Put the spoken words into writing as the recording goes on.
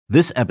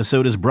This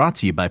episode is brought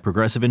to you by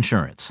Progressive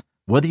Insurance.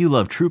 Whether you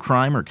love true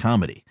crime or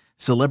comedy,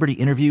 celebrity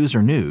interviews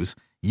or news,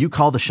 you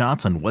call the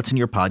shots on what's in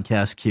your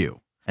podcast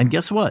queue. And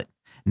guess what?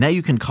 Now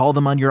you can call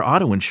them on your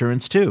auto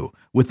insurance too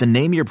with the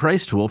Name Your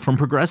Price tool from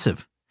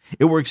Progressive.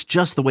 It works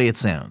just the way it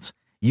sounds.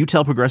 You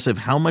tell Progressive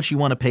how much you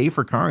want to pay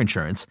for car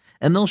insurance,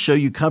 and they'll show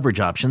you coverage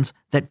options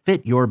that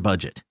fit your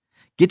budget.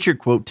 Get your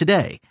quote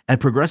today at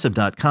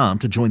Progressive.com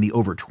to join the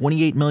over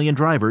 28 million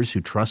drivers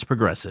who trust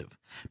Progressive.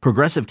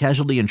 Progressive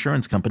Casualty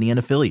Insurance Company and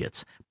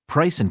Affiliates.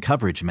 Price and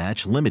coverage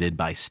match limited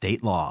by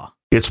state law.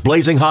 It's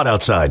blazing hot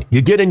outside.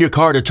 You get in your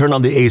car to turn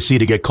on the AC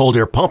to get cold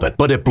air pumping,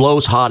 but it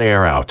blows hot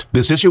air out.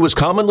 This issue is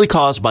commonly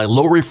caused by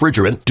low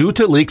refrigerant due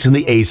to leaks in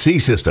the AC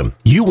system.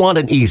 You want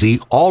an easy,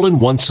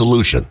 all-in-one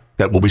solution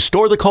that will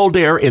restore the cold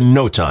air in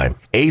no time.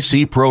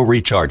 AC Pro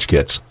Recharge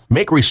Kits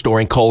make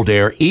restoring cold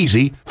air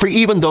easy for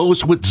even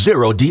those with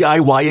zero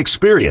DIY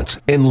experience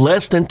in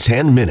less than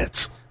 10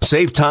 minutes.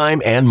 Save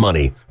time and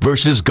money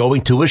versus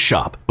going to a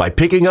shop by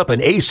picking up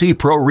an AC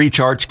Pro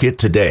Recharge Kit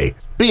today.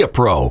 Be a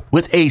pro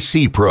with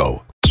AC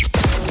Pro.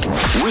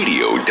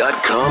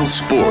 Radio.com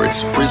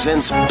Sports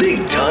presents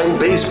Big Time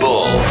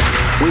Baseball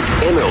with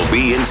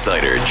MLB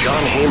insider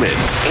Jon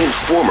Heyman and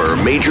former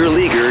Major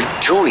Leaguer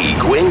Tony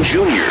Gwynn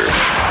Jr.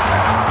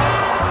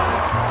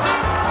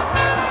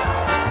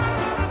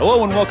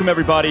 Hello and welcome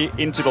everybody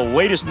into the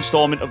latest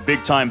installment of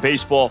Big Time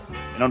Baseball.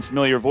 An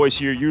unfamiliar voice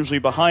here, usually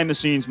behind the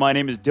scenes. My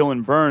name is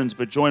Dylan Burns,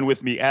 but join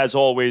with me as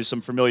always,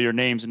 some familiar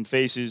names and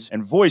faces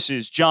and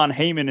voices. Jon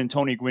Heyman and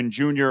Tony Gwynn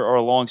Jr. are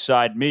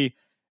alongside me.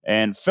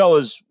 And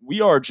fellas,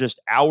 we are just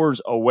hours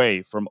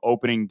away from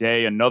opening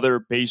day, another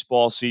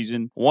baseball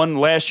season. One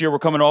last year, we're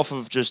coming off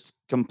of just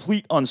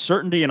complete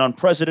uncertainty and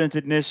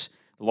unprecedentedness.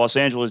 The Los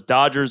Angeles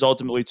Dodgers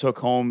ultimately took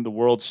home the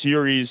World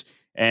Series.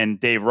 And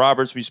Dave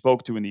Roberts, we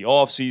spoke to in the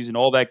offseason,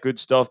 all that good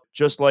stuff.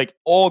 Just like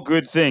all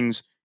good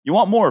things, you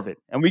want more of it.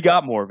 And we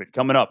got more of it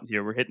coming up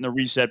here. We're hitting the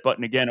reset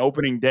button again,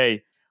 opening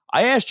day.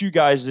 I asked you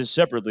guys this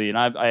separately, and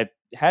I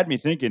had me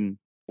thinking,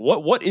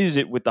 what is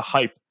it with the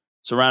hype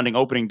surrounding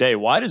opening day?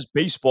 Why does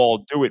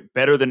baseball do it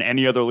better than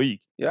any other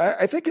league? Yeah,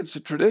 I think it's a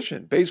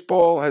tradition.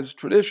 Baseball has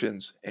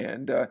traditions,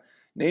 and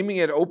naming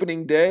it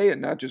opening day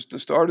and not just the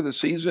start of the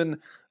season,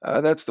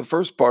 that's the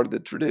first part of the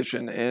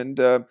tradition.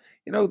 And,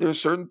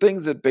 there's certain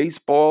things that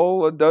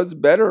baseball does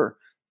better.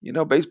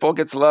 Baseball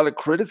gets a lot of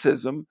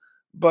criticism,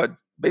 but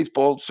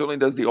baseball certainly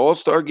does the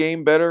All-Star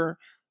game better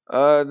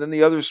than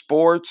the other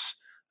sports.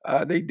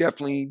 They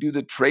definitely do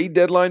the trade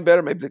deadline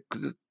better, maybe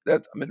because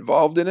I'm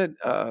involved in it,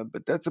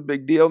 but that's a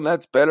big deal, and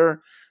that's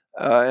better.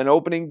 And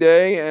opening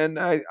day, and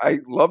I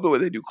love the way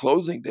they do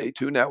closing day,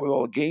 too, now with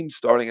all the games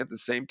starting at the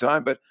same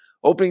time. But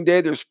opening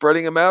day, they're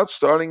spreading them out,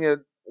 starting at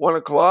 1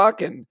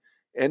 o'clock and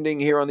ending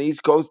here on the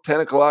East Coast, 10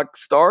 o'clock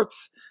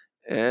starts.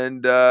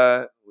 And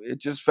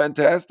it's just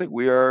fantastic.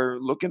 We are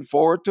looking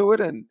forward to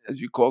it. And as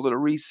you called it, a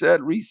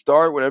reset,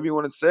 restart, whatever you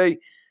want to say.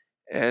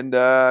 And,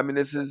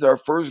 this is our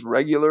first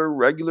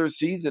regular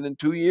season in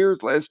 2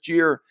 years. Last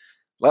year,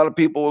 a lot of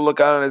people will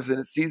look on it as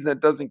a season that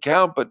doesn't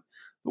count. But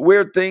the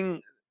weird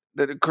thing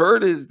that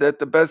occurred is that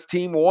the best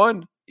team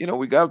won.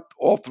 We got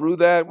all through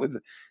that with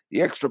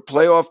the extra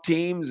playoff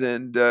teams.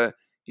 And,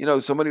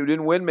 somebody who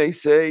didn't win may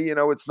say,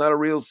 it's not a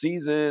real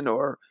season,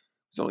 or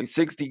it's only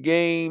 60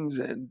 games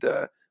and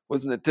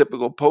wasn't a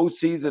typical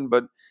postseason.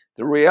 But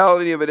the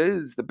reality of it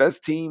is the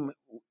best team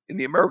in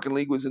the American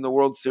League was in the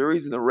World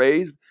Series in the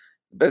Rays.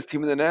 The best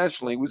team in the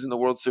National League was in the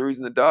World Series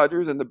in the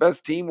Dodgers, and the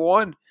best team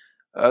won.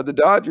 The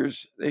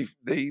Dodgers,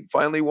 they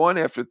finally won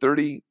after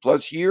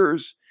 30-plus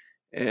years.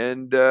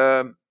 And,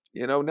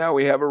 now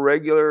we have a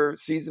regular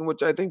season,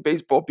 which I think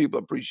baseball people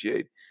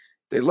appreciate.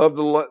 They love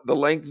the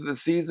length of the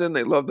season.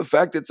 They love the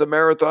fact it's a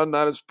marathon,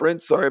 not a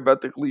sprint. Sorry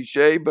about the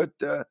cliche, but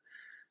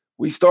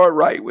we start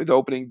right with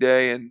opening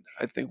day, and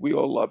I think we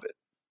all love it.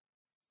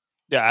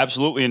 Yeah,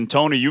 absolutely. And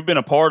Tony, you've been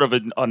a part of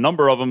a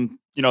number of them,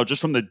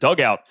 just from the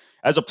dugout.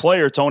 As a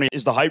player, Tony,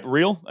 is the hype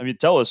real?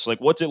 Tell us,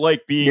 what's it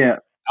like being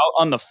out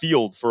on the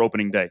field for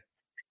opening day?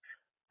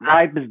 The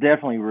hype is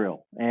definitely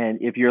real. And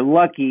if you're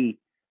lucky,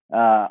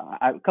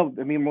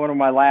 one of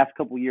my last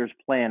couple of years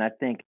playing, I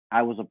think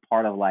I was a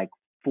part of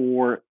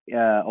 4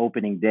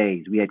 opening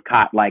days. We had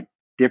caught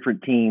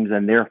different teams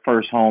and their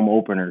first home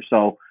opener.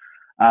 So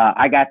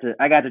I got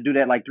to do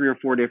that 3 or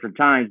 4 different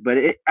times. But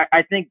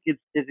I think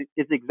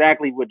it's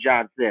exactly what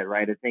Jon said,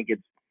 right? I think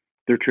it's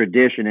their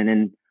tradition, and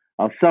in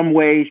some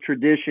ways,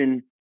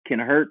 tradition can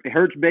hurt. It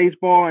hurts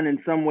baseball, and in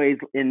some ways,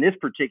 in this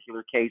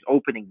particular case,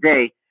 opening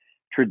day,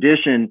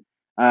 tradition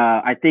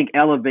I think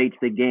elevates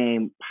the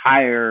game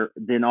higher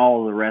than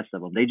all the rest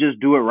of them. They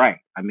just do it right.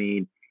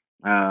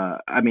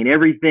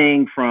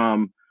 Everything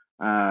from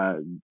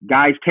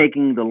guys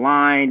taking the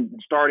line,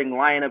 starting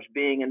lineups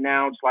being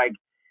announced,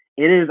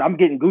 it is. I'm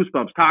getting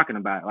goosebumps talking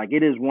about it.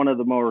 It is one of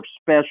the more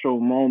special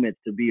moments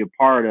to be a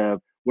part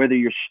of, whether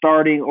you're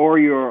starting or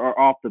you're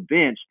off the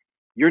bench.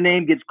 Your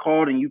name gets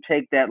called and you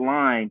take that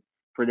line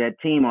for that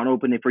team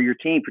for your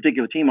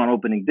particular team on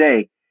opening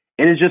day.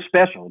 It is just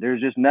special.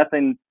 There's just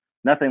nothing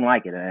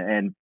like it.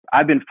 And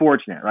I've been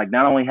fortunate.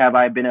 Not only have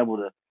I been able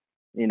to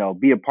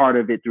be a part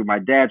of it through my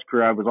dad's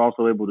career. I was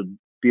also able to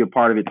be a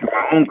part of it through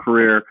my own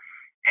career.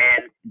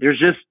 And there's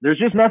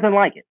just nothing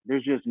like it.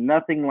 There's just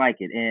nothing like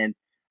it. And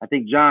I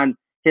think John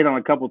hit on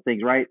a couple of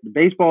things, right?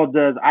 Baseball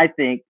does, I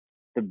think,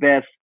 the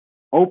best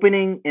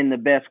opening and the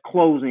best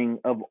closing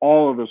of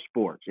all of the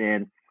sports.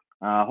 And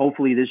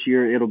hopefully this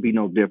year it'll be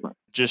no different.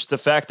 Just the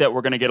fact that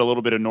we're going to get a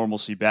little bit of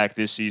normalcy back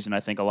this season, I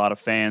think a lot of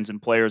fans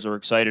and players are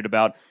excited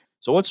about.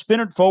 So let's spin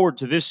it forward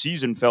to this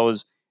season,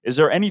 fellas. Is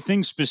there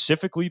anything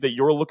specifically that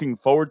you're looking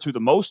forward to the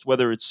most,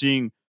 whether it's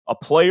seeing a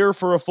player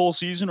for a full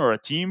season or a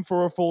team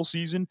for a full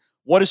season?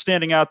 What is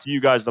standing out to you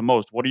guys the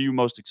most? What are you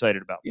most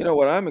excited about?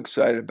 What I'm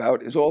excited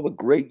about is all the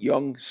great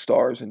young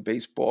stars in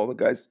baseball, the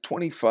guys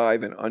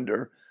 25 and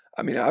under.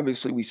 I mean,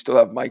 obviously, we still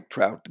have Mike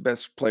Trout, the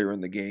best player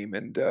in the game.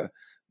 And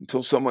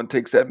until someone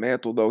takes that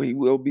mantle, though, he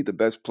will be the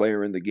best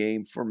player in the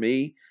game for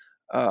me.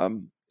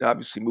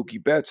 Obviously,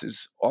 Mookie Betts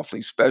is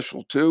awfully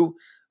special, too.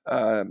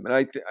 And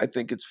I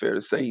think it's fair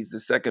to say he's the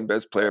second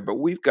best player. But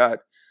we've got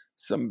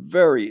some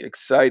very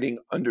exciting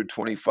under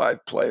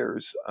 25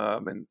 players.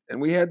 And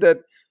we had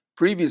that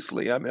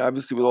previously. I mean,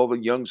 obviously, with all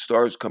the young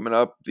stars coming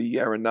up, the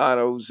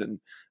Arenados and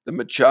the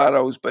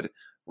Machados. But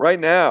right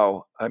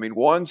now, I mean,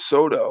 Juan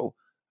Soto,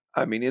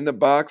 in the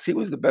box, he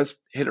was the best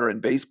hitter in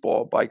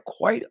baseball by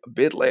quite a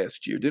bit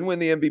last year. Didn't win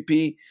the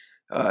MVP.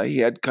 He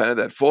had kind of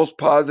that false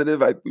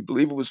positive. We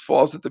believe it was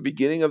false at the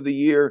beginning of the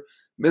year.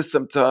 Missed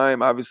some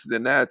time. Obviously, the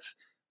Nats,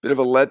 bit of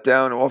a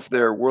letdown off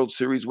their World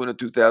Series win in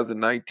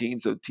 2019.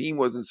 So team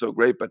wasn't so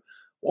great. But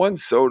Juan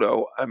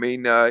Soto,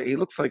 he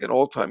looks like an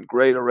all-time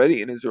great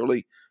already in his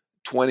early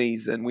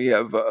 20s. And we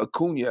have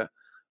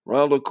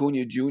Ronald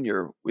Acuna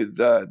Jr. with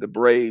the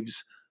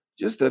Braves.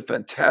 Just a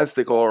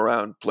fantastic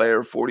all-around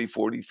player,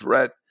 40-40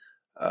 threat,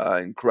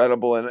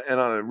 incredible, and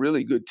on a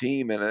really good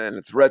team and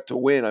a threat to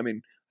win. I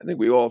mean, I think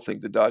we all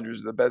think the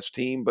Dodgers are the best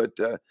team, but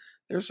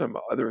there's some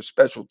other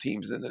special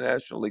teams in the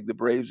National League, the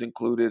Braves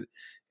included.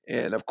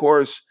 And, of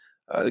course,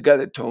 the guy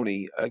that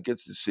Tony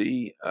gets to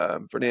see,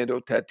 Fernando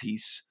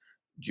Tatis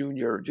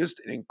Jr., just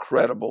an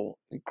incredible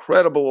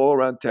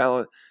all-around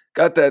talent.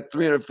 Got that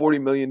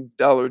 $340 million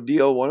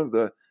deal, one of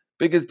the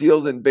biggest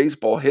deals in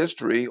baseball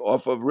history,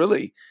 off of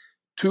really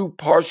two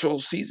partial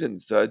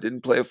seasons.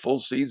 Didn't play a full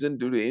season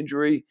due to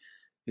injury.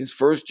 His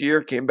first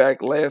year, came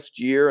back last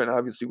year, and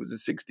obviously was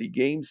a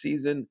 60-game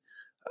season.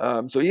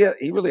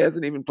 He really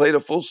hasn't even played a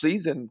full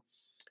season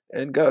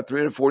and got a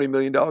 $340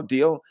 million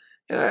deal.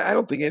 And I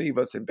don't think any of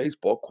us in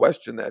baseball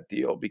question that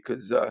deal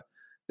because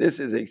this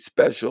is a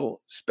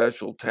special,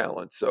 special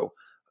talent. So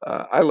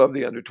I love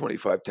the under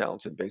 25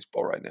 talents in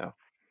baseball right now.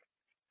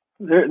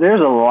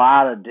 There's a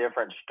lot of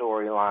different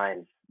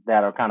storylines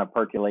that are kind of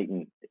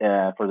percolating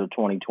for the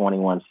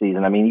 2021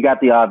 season. I mean, you got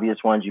the obvious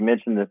ones. You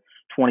mentioned the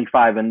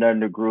 25 and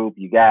under group.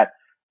 You got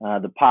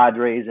the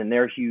Padres and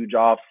their huge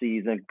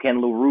offseason. Can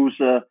La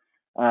Russa,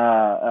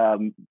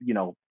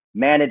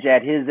 manage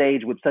at his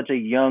age with such a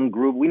young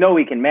group? We know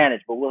he can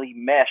manage, but will he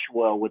mesh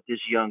well with this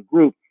young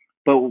group?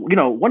 But,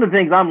 one of the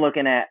things I'm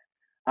looking at,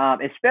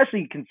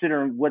 especially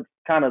considering what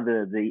kind of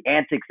the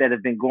antics that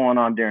have been going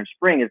on during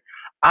spring, is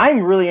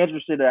I'm really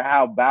interested in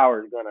how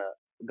Bauer is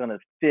gonna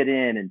fit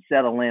in and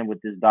settle in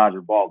with this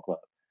Dodger ball club.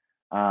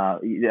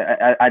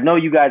 I know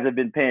you guys have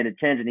been paying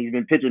attention. He's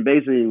been pitching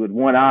basically with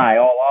one eye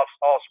all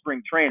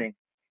spring training,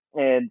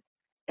 and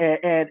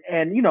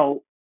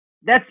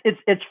that's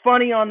it's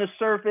funny on the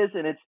surface,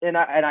 and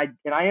I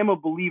am a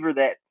believer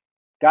that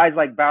guys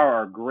like Bauer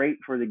are great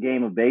for the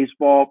game of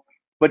baseball,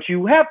 but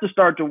you have to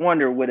start to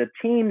wonder with a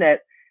team that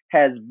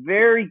has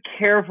very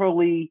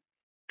carefully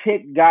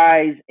picked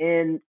guys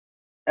in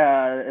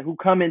who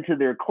come into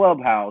their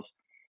clubhouse,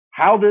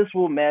 how this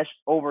will mesh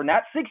over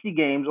not 60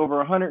 games, over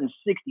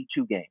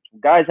 162 games.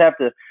 Guys have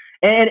to,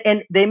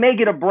 and they may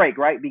get a break,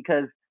 right?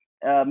 Because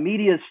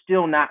media is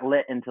still not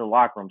let into the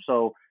locker room.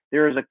 So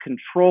there is a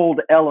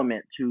controlled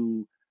element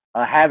to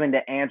having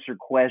to answer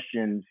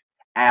questions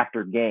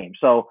after games.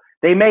 So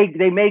they may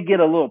get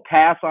a little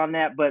pass on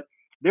that, but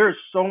there's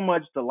so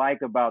much to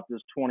like about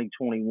this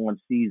 2021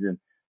 season.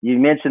 You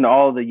mentioned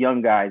all the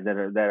young guys that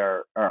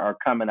are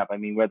coming up. I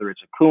mean, whether it's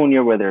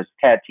Acuna, whether it's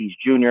Tatis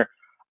Jr.,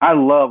 I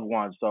love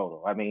Juan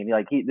Soto. I mean,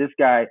 this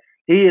guy,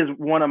 he is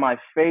one of my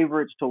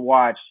favorites to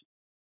watch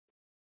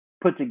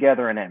put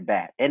together an at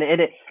bat, and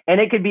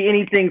it could be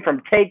anything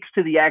from takes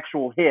to the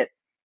actual hit.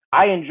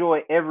 I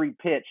enjoy every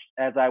pitch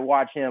as I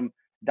watch him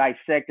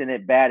dissect an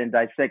at bat and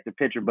dissect the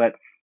pitcher. But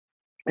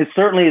it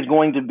certainly is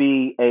going to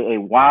be a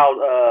wild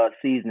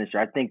season this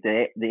year. I think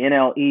the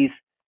NL East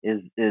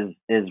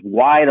is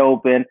wide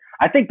open.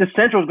 I think the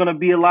Central is going to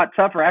be a lot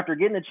tougher after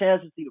getting a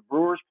chance to see the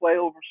Brewers play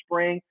over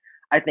spring.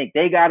 I think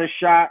they got a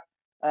shot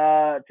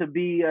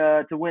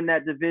to win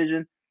that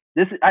division.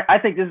 I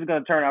think this is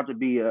going to turn out to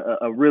be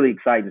a really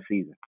exciting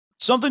season.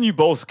 Something you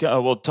both,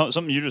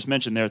 something you just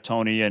mentioned there,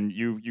 Tony, and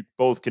you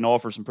both can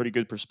offer some pretty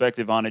good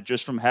perspective on it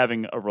just from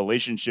having a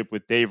relationship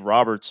with Dave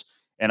Roberts.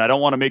 And I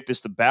don't want to make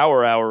this the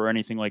Bauer Hour or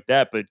anything like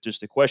that, but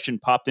just a question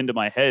popped into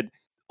my head.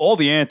 all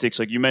the antics,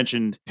 like you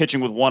mentioned, pitching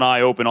with one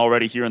eye open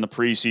already here in the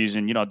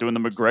preseason, doing the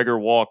McGregor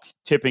walk,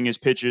 tipping his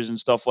pitches and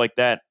stuff like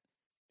that.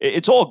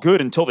 It's all good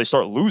until they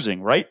start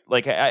losing, right?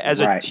 Like as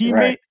a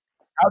teammate,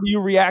 how do you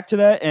react to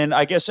that? And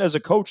I guess as a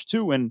coach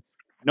too, and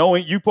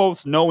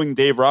knowing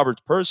Dave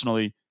Roberts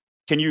personally,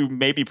 can you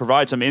maybe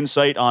provide some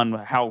insight on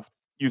how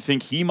you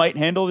think he might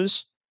handle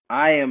this?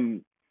 I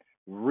am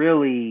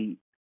really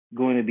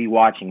going to be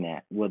watching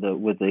that with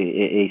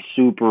a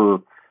super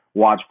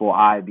watchful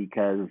eye,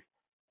 because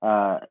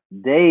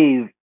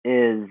Dave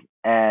is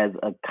as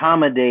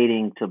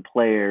accommodating to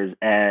players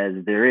as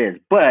there is.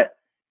 But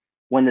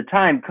when the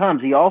time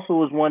comes, he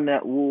also is one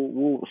that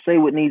will say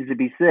what needs to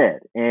be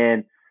said.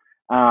 And,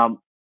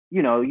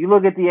 you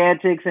look at the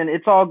antics and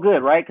it's all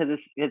good, right? Because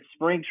it's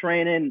spring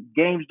training,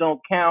 games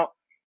don't count.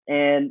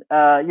 And,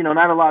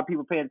 not a lot of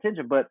people paying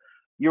attention. But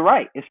you're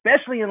right,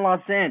 especially in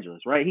Los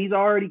Angeles, right? He's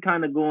already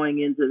kind of going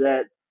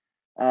into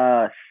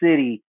that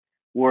city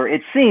where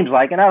it seems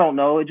like, and I don't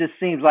know, it just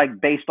seems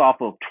like based off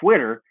of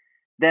Twitter,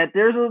 that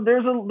there's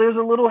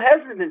a little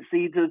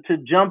hesitancy to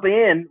jump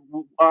in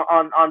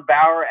on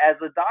Bauer as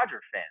a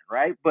Dodger fan,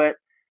 right? But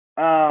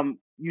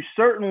you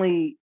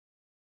certainly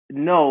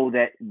know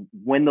that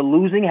when the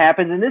losing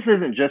happens, and this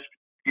isn't just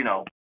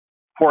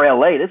for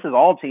LA, this is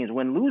all teams.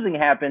 When losing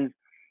happens,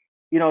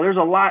 there's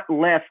a lot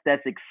less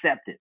that's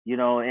accepted,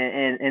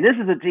 and this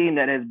is a team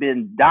that has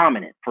been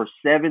dominant for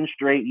 7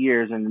 straight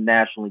years in the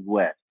National League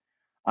West.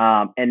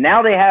 And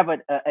now they have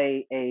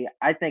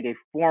I think a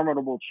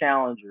formidable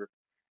challenger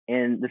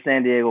in the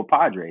San Diego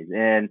Padres.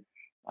 And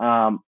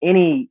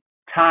any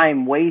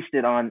time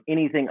wasted on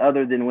anything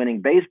other than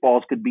winning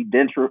baseball games could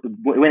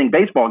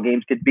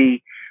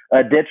be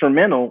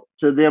detrimental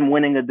to them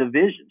winning a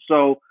division.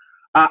 So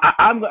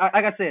I'm like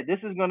I said, this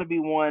is going to be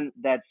one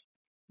that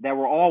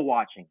we're all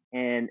watching.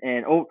 And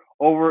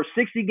over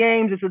 60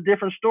 games, it's a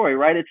different story,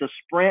 right? It's a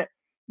sprint.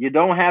 You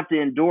don't have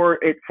to endure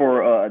it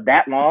for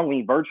that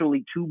long,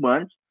 virtually 2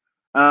 months.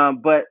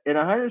 But in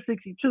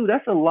 162,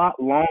 that's a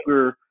lot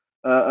longer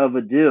of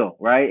a deal,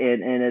 right?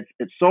 And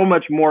it's so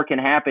much more can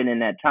happen in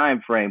that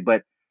time frame.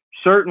 But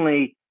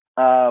certainly,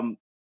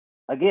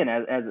 again,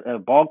 as a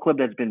ball club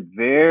that's been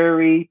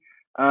very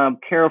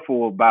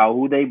careful about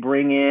who they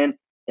bring in,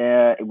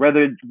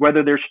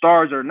 whether they're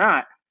stars or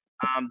not,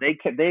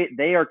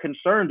 they are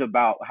concerned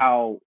about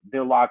how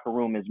their locker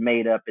room is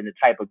made up and the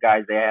type of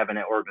guys they have in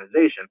that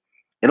organization.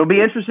 It'll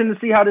be interesting to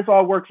see how this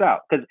all works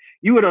out, because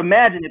you would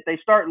imagine if they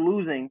start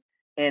losing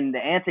and the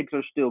antics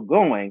are still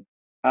going,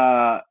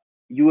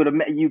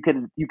 you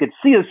could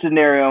see a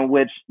scenario in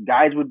which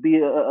guys would be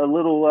a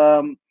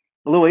little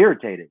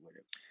irritated with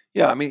it.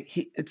 Yeah, I mean,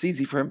 it's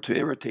easy for him to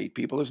irritate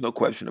people. There's no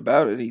question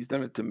about it. He's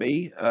done it to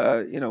me.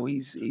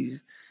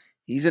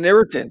 He's an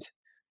irritant.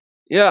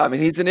 Yeah, I mean,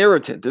 he's an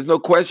irritant. There's no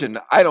question.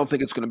 I don't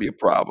think it's going to be a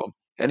problem.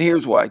 And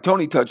here's why.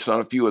 Tony touched on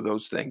a few of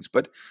those things,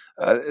 but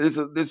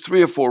there's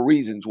 3 or 4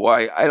 reasons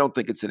why I don't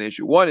think it's an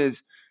issue. One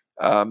is,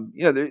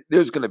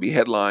 there's going to be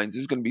headlines.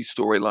 There's going to be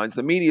storylines.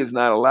 The media is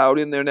not allowed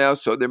in there now,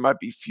 so there might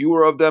be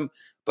fewer of them,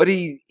 but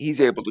he's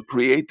able to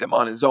create them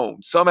on his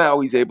own.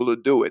 Somehow he's able to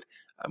do it.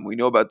 We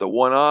know about the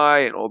one eye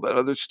and all that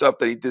other stuff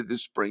that he did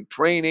this spring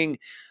training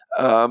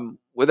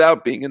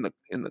without being in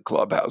the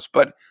clubhouse.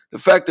 But the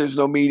fact there's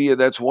no media,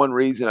 that's one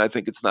reason I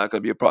think it's not going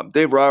to be a problem.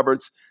 Dave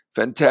Roberts,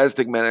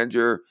 fantastic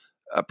manager,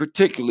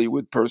 particularly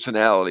with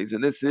personalities.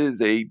 And this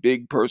is a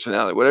big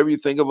personality. Whatever you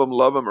think of him,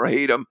 love him or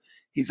hate him,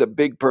 he's a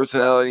big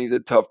personality. He's a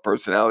tough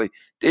personality.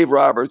 Dave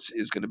Roberts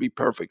is going to be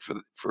perfect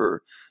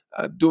for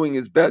doing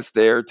his best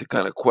there to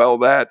kind of quell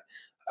that.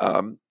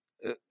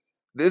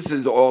 This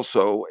is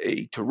also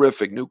a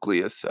terrific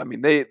nucleus. I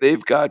mean,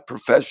 they've got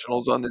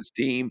professionals on this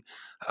team,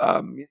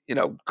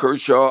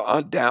 Kershaw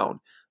on down.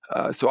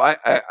 So I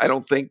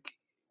don't think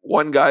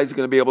one guy's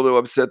going to be able to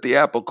upset the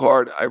apple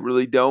cart. I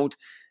really don't.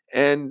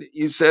 And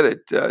you said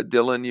it,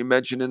 Dylan. You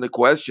mentioned in the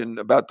question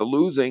about the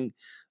losing.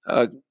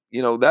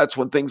 That's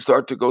when things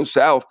start to go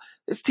south.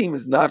 This team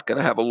is not going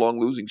to have a long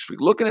losing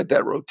streak. Looking at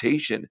that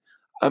rotation,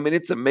 I mean,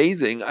 it's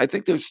amazing. I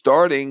think they're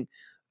starting.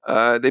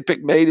 They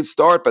picked May to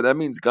start, but that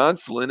means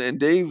Gonsolin and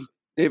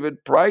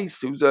David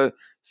Price, who's a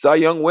Cy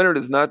Young winner,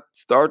 does not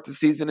start the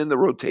season in the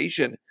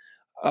rotation.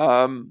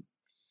 I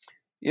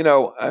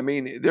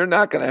mean, they're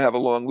not going to have a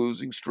long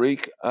losing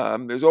streak.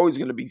 There's always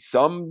going to be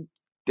some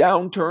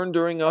downturn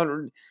during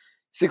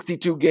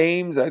 162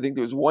 games. I think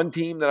there was one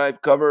team that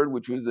I've covered,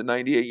 which was the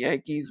 98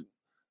 Yankees,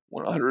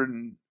 won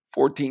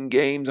 114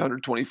 games,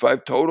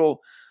 125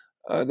 total,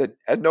 that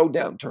had no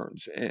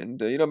downturns.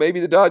 And, maybe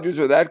the Dodgers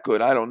are that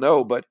good. I don't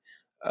know. But,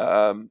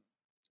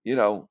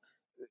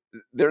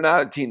 they're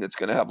not a team that's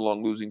going to have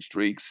long losing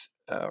streaks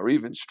or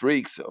even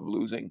streaks of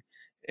losing.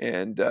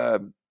 And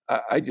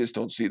I just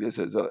don't see this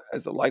as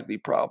a likely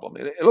problem.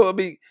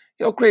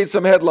 It'll create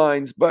some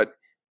headlines, but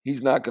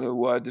he's not going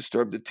to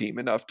disturb the team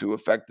enough to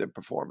affect their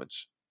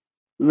performance.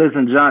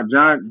 Listen,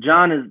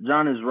 John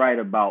is right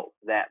about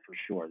that for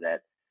sure.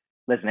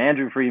 Listen,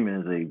 Andrew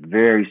Friedman is a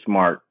very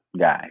smart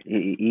guy.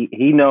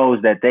 He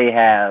knows that they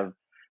have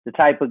the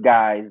type of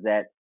guys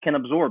that can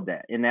absorb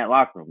that in that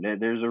locker room.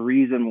 There's a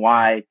reason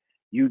why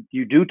you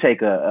do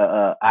take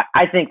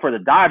I think for the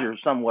Dodgers,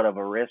 somewhat of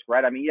a risk,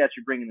 right? I mean, yes,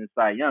 you're bringing in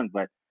Cy Young,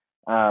 but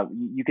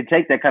you could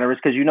take that kind of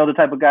risk because you know the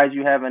type of guys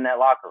you have in that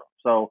locker room.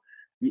 So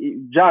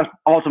John's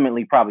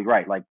ultimately probably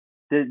right. Like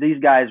these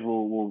guys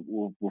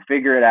will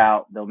figure it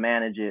out. They'll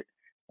manage it,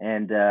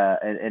 and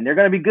they're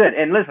going to be good.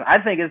 And listen,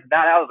 I think it's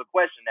not out of the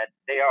question that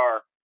they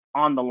are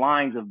on the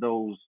lines of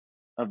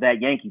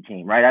that Yankee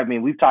team, right? I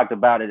mean, we've talked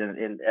about it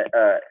in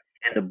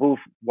the booth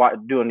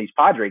doing these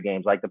Padre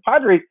games. Like the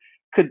Padres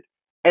could,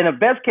 in a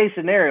best case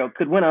scenario,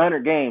 could win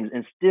 100 games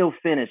and still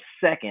finish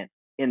second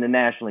in the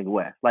National League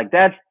West. Like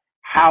that's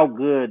how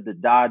good the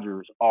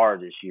Dodgers are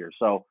this year.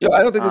 So yeah,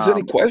 I don't think there's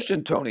any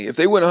question, Tony. If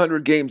they win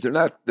 100 games, they're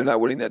not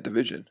winning that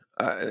division.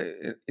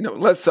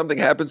 Unless something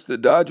happens to the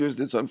Dodgers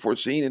that's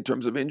unforeseen in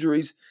terms of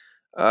injuries,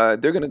 they're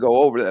going to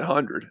go over that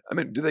 100. I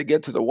mean, do they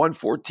get to the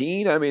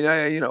 114? I mean,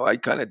 I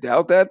kind of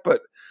doubt that,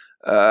 but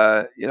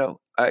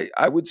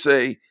I would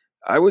say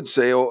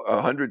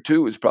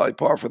 102 is probably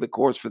par for the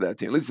course for that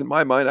team. At least in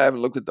my mind, I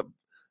haven't looked at the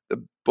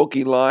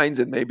bookie lines,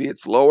 and maybe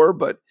it's lower,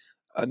 but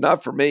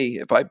not for me.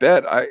 If I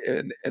bet,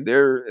 and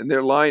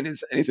their line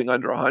is anything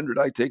under 100,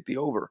 I take the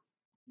over.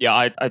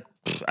 Yeah,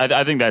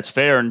 I think that's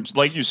fair. And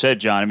like you said,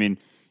 John, I mean,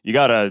 you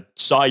got a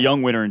Cy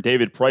Young winner in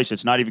David Price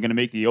that's not even going to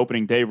make the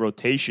opening day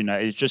rotation.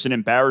 It's just an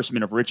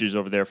embarrassment of riches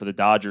over there for the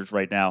Dodgers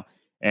right now.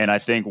 And I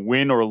think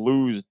win or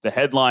lose, the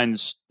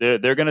headlines, they're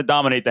going to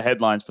dominate the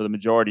headlines for the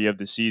majority of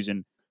the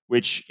season,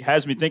 which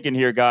has me thinking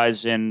here,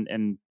 guys,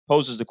 and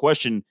poses the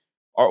question,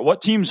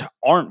 what teams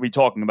aren't we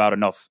talking about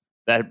enough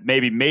that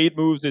maybe made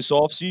moves this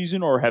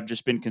offseason or have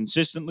just been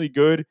consistently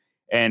good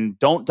and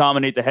don't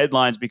dominate the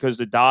headlines because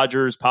the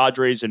Dodgers,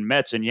 Padres, and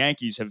Mets and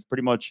Yankees have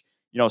pretty much,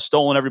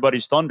 stolen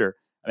everybody's thunder?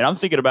 I mean, I'm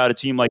thinking about a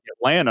team like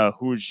Atlanta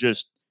who's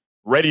just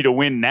ready to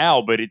win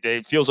now, but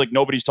it feels like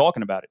nobody's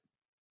talking about it.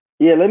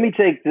 Yeah, let me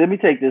take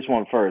this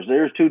one first.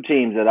 There's two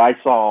teams that I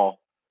saw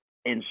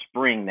in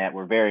spring that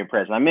were very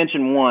impressive. I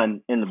mentioned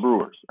one in the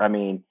Brewers. I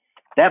mean,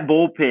 that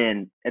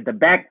bullpen, at the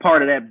back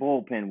part of that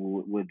bullpen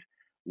with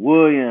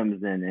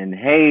Williams and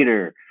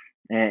Hader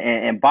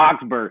and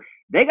Boxberg,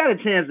 they got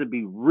a chance to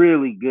be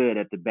really good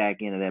at the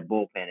back end of that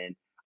bullpen. And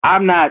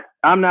I'm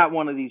not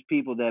one of these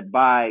people that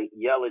buy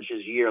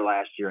Yelich's year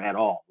last year at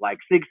all. Like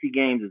 60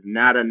 games is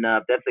not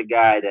enough. That's a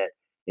guy that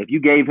if you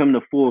gave him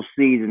the full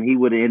season, he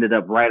would have ended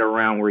up right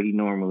around where he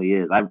normally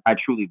is. I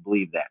truly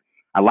believe that.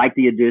 I like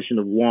the addition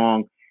of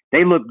Wong.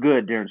 They look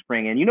good during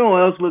spring. And you know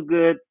what else look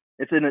good?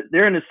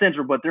 They're in the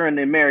Central, but they're in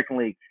the American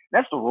League.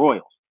 That's the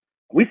Royals.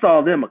 We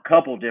saw them a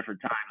couple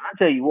different times. I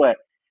tell you what,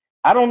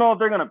 I don't know if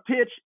they're going to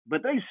pitch,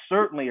 but they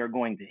certainly are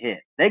going to hit.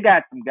 They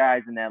got some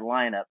guys in that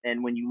lineup.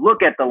 And when you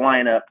look at the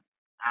lineup,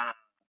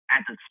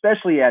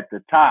 especially at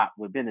the top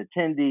with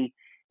Benintendi,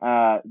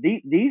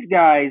 these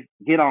guys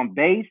get on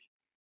base,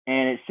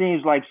 and it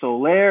seems like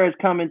Soler is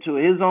coming to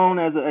his own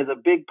as a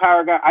big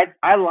power guy.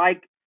 I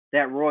like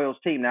that Royals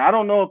team. Now, I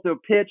don't know if they'll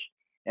pitch,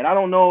 and I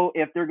don't know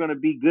if they're going to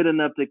be good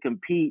enough to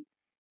compete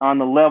on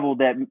the level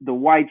that the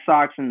White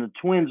Sox and the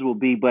Twins will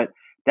be, but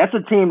that's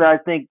a team that I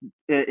think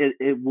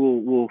it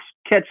will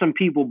catch some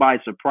people by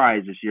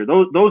surprise this year.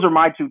 Those are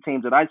my two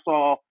teams that I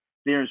saw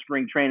during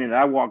spring training that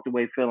I walked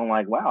away feeling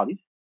like, wow,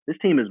 this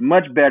team is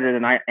much better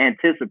than I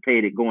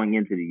anticipated going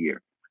into the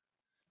year.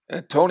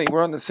 Tony,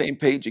 we're on the same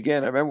page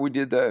again. I remember we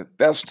did the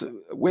best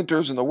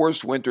winters and the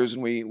worst winters,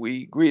 and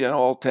we agreed on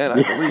all 10, I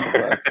believe.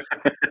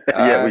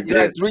 Yeah, we did. You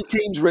had three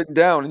teams written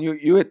down, and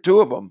you hit two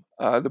of them.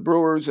 The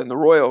Brewers and the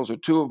Royals are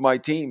two of my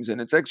teams,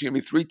 and it's actually going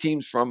to be three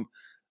teams from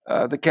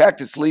the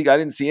Cactus League. I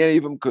didn't see any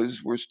of them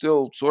because we're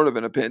still sort of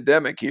in a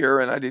pandemic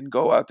here, and I didn't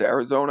go out to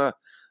Arizona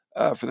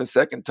for the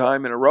second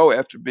time in a row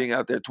after being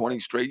out there 20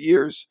 straight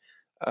years.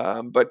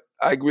 But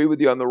I agree with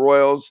you on the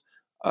Royals.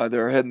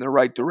 They're heading the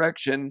right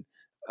direction.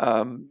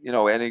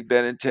 Adding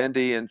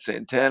Benintendi and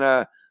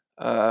Santana,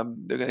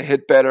 they're going to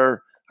hit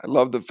better. I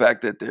love the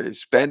fact that they're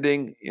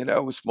spending,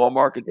 a small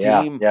market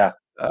team. Yeah.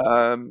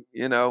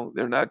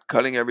 They're not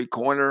cutting every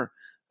corner.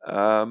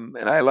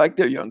 And I like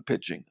their young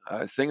pitching.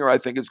 Singer, I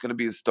think, is going to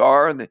be a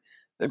star, and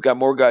they've got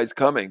more guys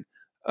coming.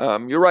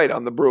 You're right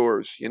on the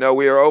Brewers.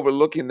 We are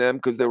overlooking them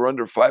because they were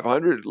under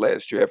 500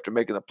 last year after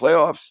making the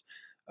playoffs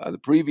the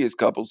previous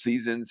couple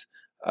seasons.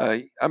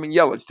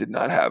 Yelich did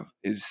not have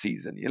his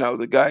season.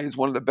 The guy is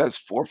one of the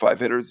best 4 or 5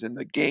 hitters in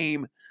the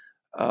game.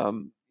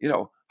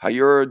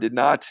 Hayura did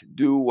not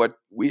do what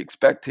we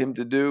expect him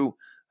to do.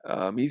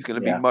 He's going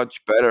to be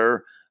much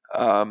better.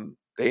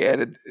 They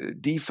added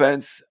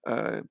defense,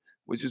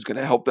 which is going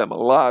to help them a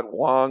lot.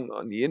 Wong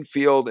on the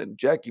infield and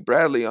Jackie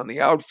Bradley on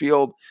the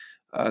outfield.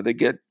 They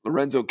get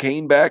Lorenzo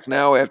Cain back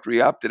now after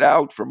he opted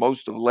out for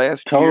most of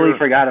last year. Totally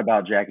forgot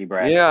about Jackie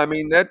Bradley. Yeah,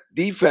 that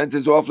defense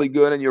is awfully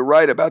good, and you're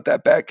right about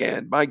that back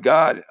end. My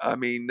God,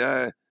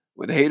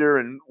 with Hader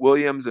and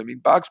Williams,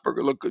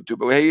 Boxberger looked good too,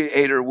 but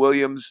Hader,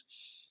 Williams,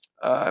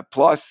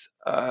 plus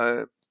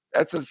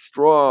that's a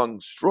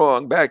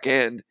strong back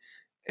end,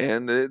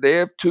 and they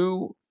have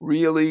two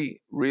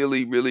really,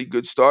 really, really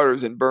good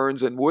starters in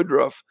Burns and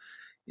Woodruff.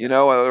 There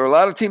are a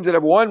lot of teams that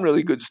have one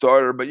really good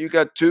starter, but you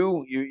got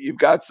two, you've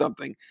got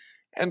something.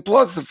 And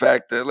plus the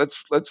fact that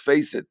let's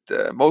face it,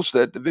 most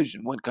of that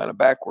division went kind of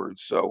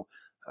backwards. So,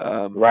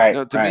 Right,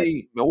 to right.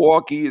 me,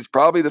 Milwaukee is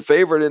probably the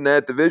favorite in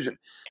that division.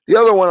 The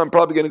other one, I'm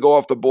probably going to go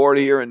off the board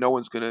here, and no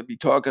one's going to be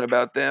talking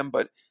about them,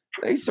 but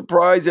they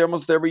surprise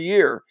almost every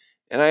year.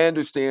 And I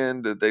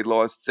understand that they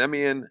lost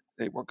Semyon,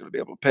 they weren't going to be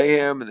able to pay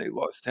him, and they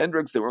lost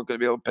Hendricks, they weren't going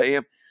to be able to pay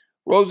him.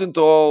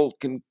 Rosenthal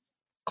can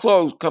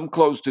come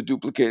close to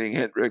duplicating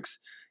Hendricks.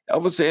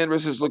 Elvis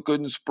Andrus has looked good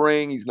in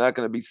spring. He's not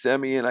going to be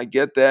Semyon. I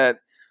get that.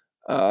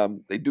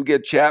 They do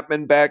get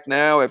Chapman back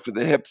now after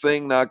the hip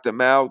thing knocked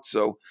him out.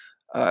 So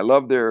I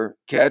love their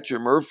catcher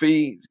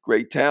Murphy. He's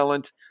great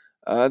talent.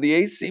 The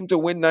A's seem to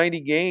win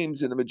 90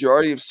 games in the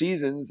majority of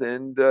seasons,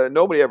 and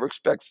nobody ever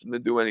expects them to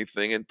do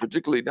anything, and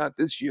particularly not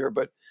this year.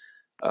 But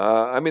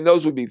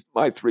those would be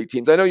my three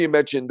teams. I know you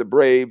mentioned the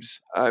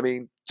Braves.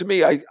 To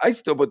me, I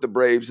still put the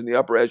Braves in the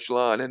upper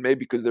echelon, and maybe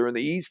because they're in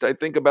the East, I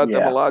think about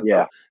them a lot.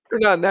 Yeah. So they're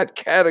not in that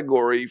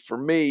category for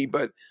me,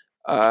 but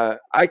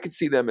I could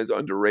see them as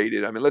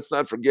underrated. Let's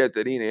not forget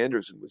that Ian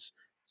Anderson was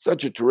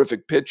such a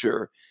terrific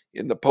pitcher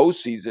in the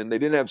postseason. They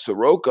didn't have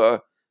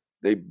Soroka.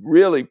 They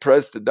really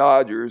pressed the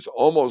Dodgers,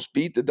 almost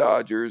beat the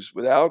Dodgers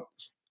without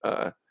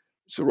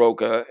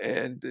Soroka,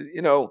 and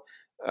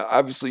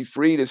obviously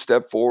free to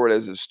step forward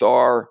as a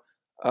star.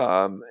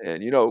 And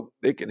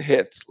they can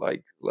hit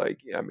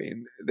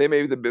they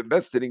may be the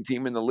best hitting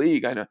team in the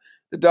league. I know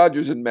the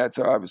Dodgers and Mets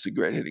are obviously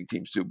great hitting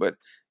teams too, but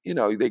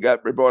they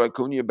brought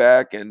Acuna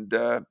back, and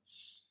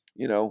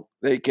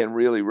they can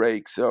really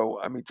rake. So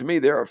to me,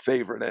 they're a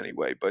favorite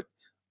anyway. But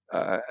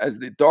as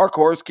the dark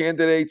horse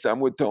candidates, I'm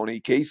with Tony.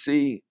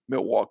 KC,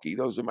 Milwaukee,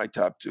 those are my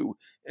top two,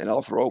 and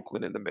I'll throw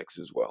Oakland in the mix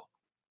as well.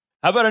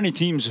 How about any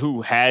teams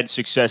who had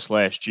success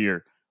last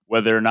year,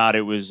 whether or not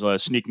it was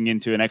sneaking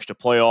into an extra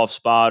playoff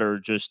spot or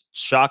just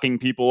shocking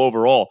people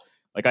overall?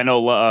 Like I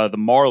know the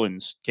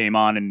Marlins came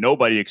on and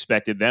nobody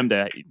expected them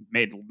to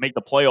make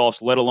the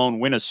playoffs, let alone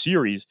win a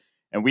series.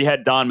 And we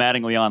had Don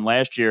Mattingly on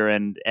last year,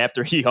 and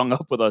after he hung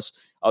up with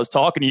us, I was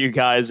talking to you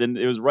guys, and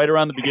it was right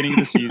around the beginning of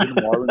the season.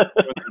 The Marlins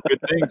were doing some good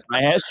things.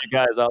 And I asked you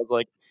guys, I was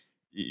like,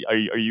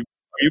 are you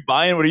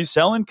buying what he's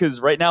selling?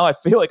 Because right now I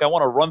feel like I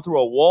want to run through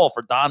a wall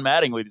for Don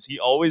Mattingly. Does he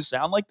always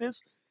sound like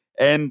this?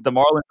 And the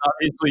Marlins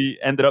obviously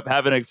ended up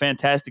having a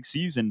fantastic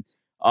season.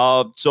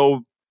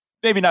 So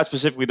maybe not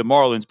specifically the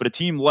Marlins, but a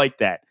team like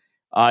that.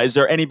 Is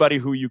there anybody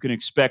who you can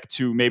expect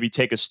to maybe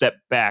take a step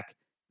back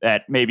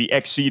that maybe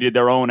exceeded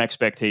their own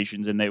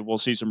expectations, and they will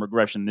see some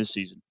regression this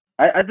season?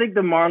 I think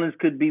the Marlins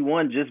could be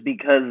one just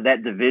because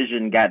that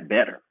division got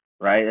better,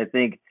 right? I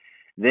think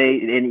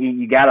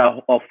you got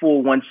a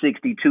full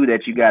 162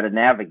 that you got to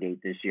navigate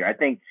this year. I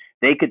think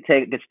they could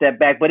take a step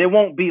back, but it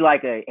won't be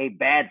like a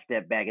bad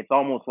step back. It's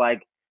almost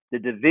like the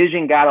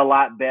division got a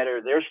lot better.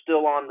 They're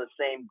still on the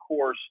same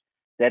course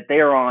that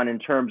they're on in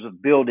terms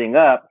of building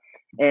up.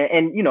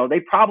 And they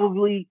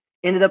probably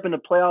ended up in the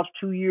playoffs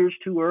 2 years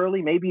too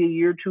early, maybe a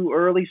year too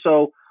early.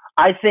 So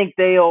I think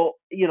they'll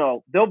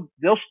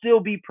still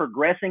be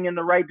progressing in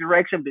the right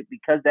direction, but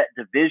because that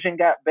division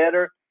got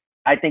better,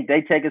 I think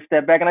they take a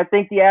step back. And I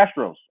think the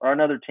Astros are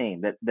another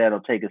team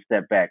that'll take a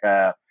step back.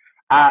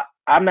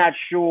 I'm not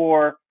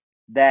sure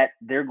that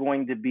they're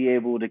going to be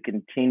able to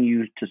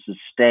continue to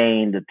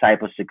sustain the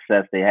type of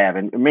success they have.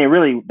 And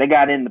really, they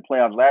got in the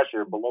playoffs last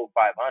year below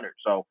 500.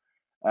 So,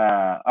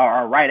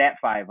 or right at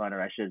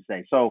 500, I should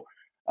say. So,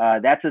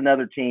 that's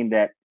another team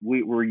that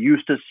we're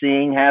used to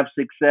seeing have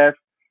success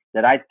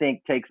that I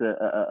think takes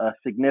a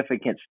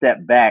significant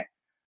step back.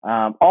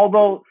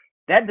 Although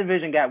that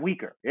division got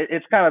weaker.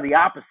 It's kind of the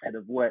opposite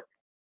of what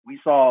we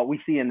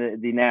see in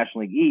the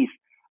National League East.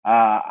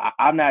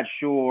 I'm not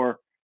sure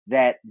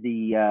that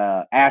the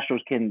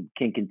Astros can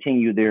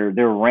continue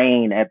their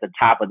reign at the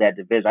top of that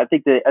division. I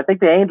think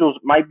the Angels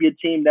might be a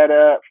team that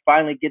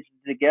finally gets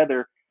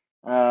together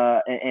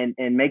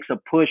and makes a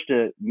push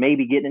to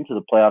maybe get into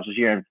the playoffs this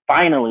year, and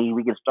finally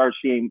we can start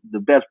seeing the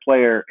best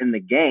player in the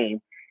game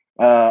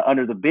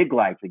under the big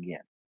lights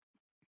again.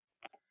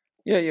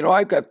 Yeah,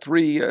 I've got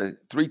three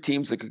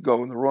teams that could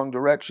go in the wrong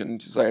direction.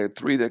 Just I had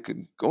three that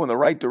could go in the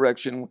right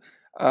direction.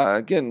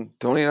 Again,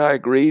 Tony and I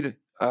agreed.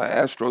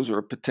 Astros are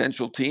a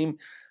potential team.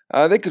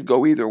 They could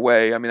go either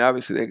way.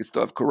 Obviously they could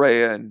still have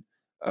Correa and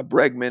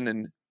Bregman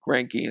and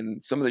Greinke,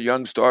 and some of the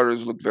young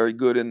starters look very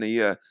good in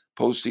the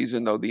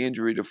postseason, though the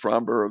injury to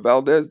Framber or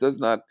Valdez does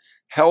not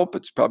help.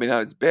 It's probably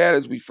not as bad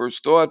as we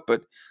first thought,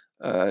 but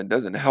it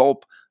doesn't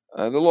help.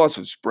 The loss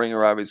of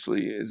Springer,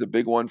 obviously, is a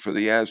big one for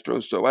the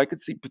Astros, so I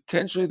could see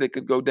potentially they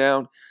could go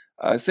down.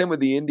 Same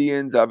with the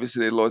Indians.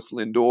 Obviously, they lost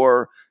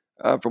Lindor.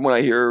 From what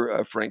I hear,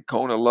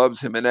 Francona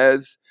loves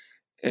Jimenez.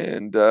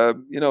 And,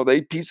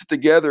 they piece it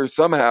together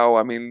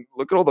somehow.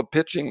 Look at all the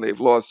pitching they've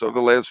lost over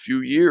the last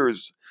few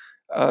years.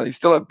 They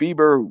still have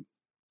Bieber, who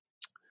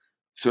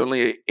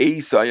certainly a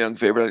Cy Young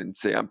favorite. I didn't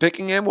say I'm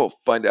picking him. We'll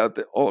find out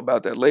all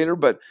about that later.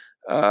 But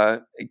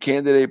a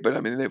candidate.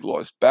 But they've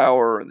lost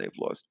Bauer and they've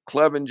lost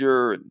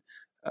Clevenger, and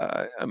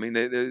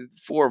they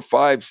 4,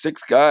 5,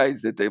 6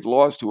 guys that they've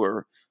lost who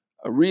are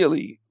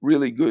really,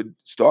 really good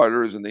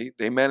starters, and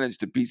they managed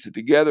to piece it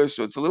together.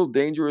 So it's a little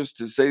dangerous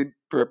to say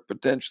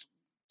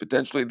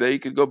potentially they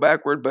could go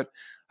backward, but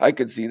I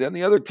could see that. And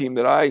the other team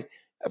that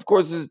of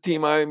course, is a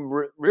team I'm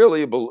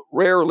rarely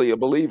a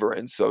believer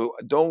in, so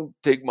don't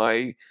take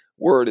my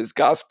word as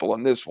gospel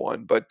on this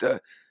one. But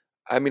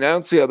I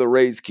don't see how the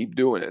Rays keep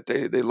doing it.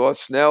 They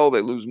lost Snell,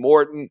 they lose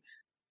Morton.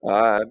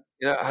 Uh,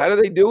 how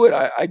do they do it?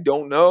 I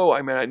don't know.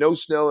 I know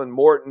Snell and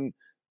Morton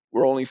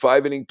were only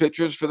 5-inning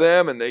pitchers for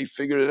them, and they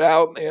figured it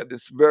out. And they had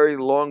this very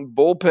long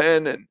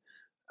bullpen, and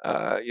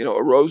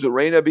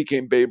Arozarena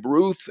became Babe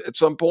Ruth at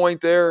some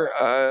point there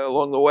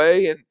along the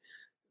way, and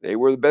they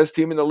were the best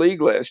team in the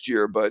league last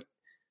year. But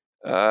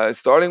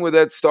starting with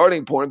that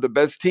starting point of the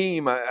best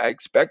team, I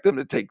expect them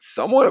to take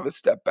somewhat of a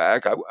step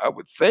back. I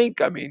would think.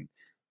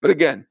 But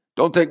again,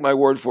 don't take my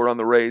word for it on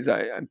the Rays.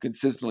 I'm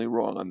consistently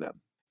wrong on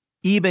them.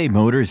 eBay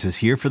Motors is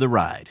here for the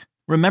ride.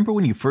 Remember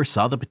when you first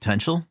saw the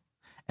potential?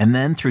 And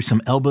then through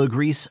some elbow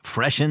grease,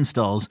 fresh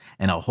installs,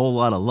 and a whole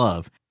lot of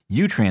love,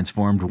 you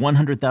transformed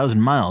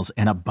 100,000 miles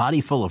and a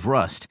body full of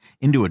rust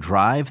into a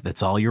drive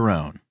that's all your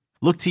own.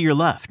 Look to your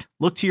left.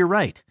 Look to your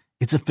right.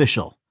 It's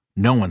official.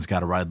 No one's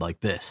got a ride like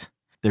this.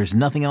 There's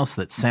nothing else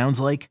that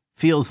sounds like,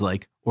 feels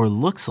like, or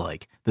looks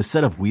like the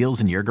set of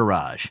wheels in your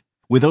garage.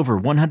 With over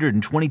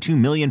 122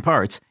 million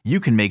parts, you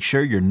can make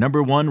sure your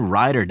number one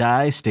ride or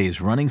die stays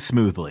running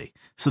smoothly.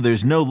 So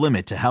there's no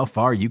limit to how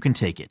far you can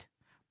take it.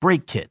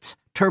 Brake kits,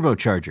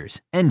 turbochargers,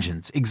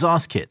 engines,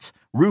 exhaust kits,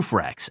 roof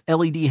racks,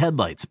 LED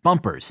headlights,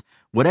 bumpers,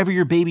 whatever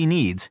your baby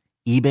needs,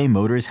 eBay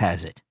Motors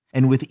has it.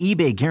 And with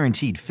eBay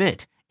Guaranteed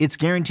Fit, it's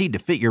guaranteed to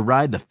fit your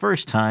ride the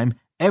first time,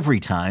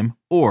 every time,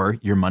 or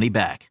your money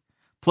back.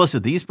 Plus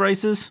at these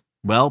prices,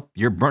 well,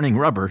 you're burning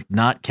rubber,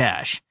 not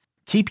cash.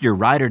 Keep your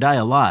ride or die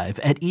alive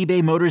at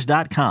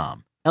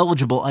ebaymotors.com.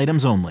 Eligible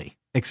items only.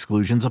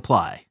 Exclusions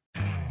apply.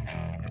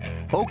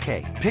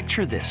 Okay,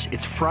 picture this.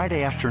 It's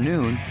Friday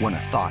afternoon when a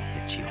thought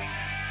hits you.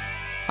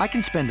 I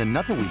can spend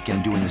another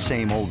weekend doing the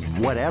same old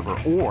whatever,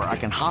 or I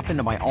can hop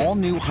into my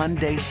all-new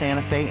Hyundai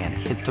Santa Fe and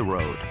hit the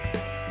road.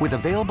 With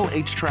available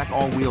H-Track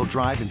all-wheel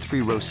drive and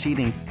 3-row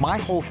seating, my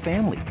whole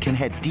family can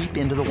head deep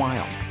into the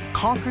wild.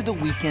 Conquer the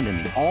weekend in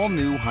the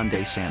all-new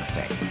Hyundai Santa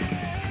Fe.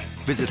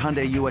 Visit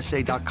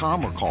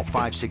HyundaiUSA.com or call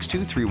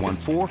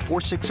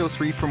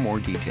 562-314-4603 for more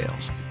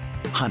details.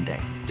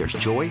 Hyundai, there's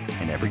joy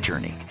in every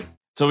journey.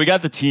 So we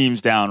got the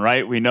teams down,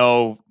 right? We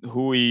know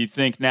who we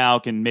think now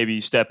can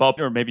maybe step up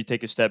or maybe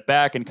take a step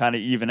back and kind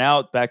of even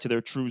out back to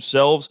their true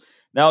selves.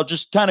 Now,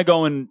 just kind of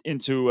going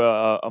into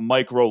a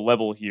micro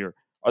level here,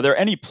 are there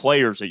any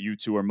players that you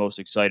two are most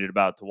excited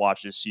about to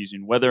watch this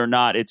season, whether or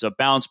not it's a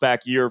bounce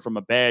back year from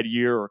a bad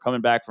year or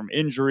coming back from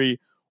injury,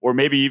 or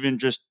maybe even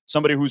just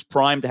somebody who's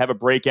primed to have a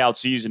breakout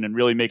season and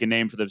really make a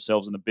name for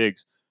themselves in the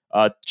bigs?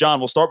 John,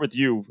 we'll start with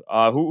you.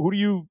 Who do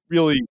you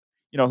really,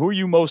 who are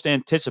you most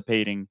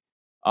anticipating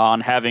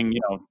on having,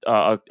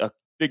 a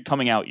big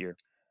coming out year?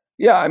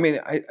 Yeah,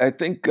 I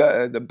think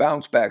the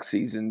bounce back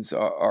seasons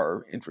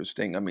are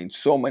interesting.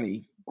 So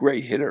many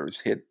great hitters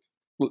hit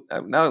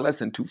not less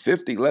than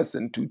 250, less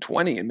than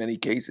 220 in many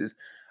cases.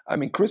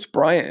 Chris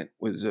Bryant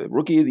was a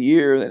Rookie of the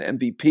Year, then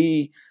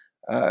MVP.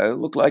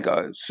 Looked like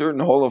a certain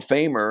Hall of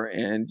Famer,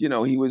 and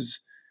he was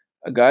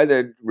a guy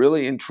that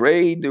really in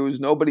trade there was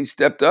nobody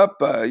stepped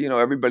up.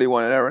 Everybody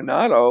wanted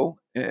Arenado,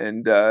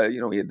 and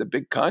he had the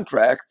big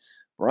contract.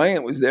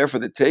 Bryant was there for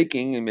the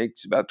taking. He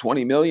makes about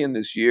 $20 million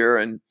this year,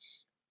 and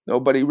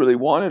nobody really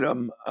wanted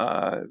him,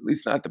 at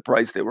least not the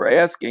price they were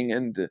asking.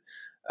 And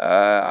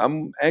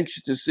I'm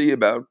anxious to see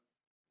about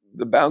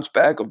the bounce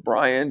back of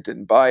Bryant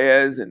and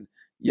Baez and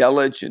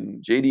Yelich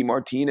and JD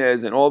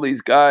Martinez and all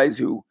these guys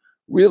who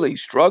really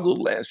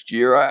struggled last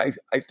year. I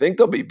think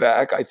they'll be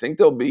back. I think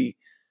they'll be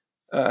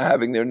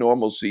having their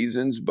normal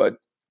seasons, but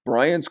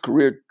Bryant's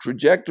career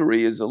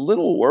trajectory is a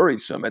little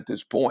worrisome at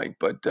this point.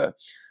 But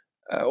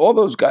all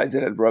those guys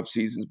that had rough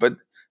seasons. But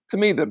to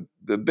me, the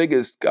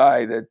biggest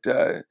guy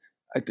that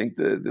I think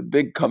the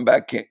big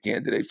comeback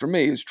candidate for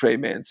me is Trey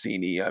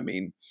Mancini.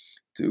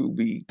 To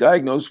be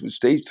diagnosed with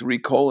stage 3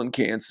 colon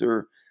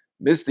cancer,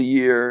 missed a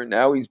year.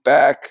 Now he's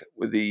back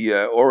with the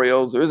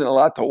Orioles. There isn't a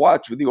lot to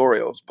watch with the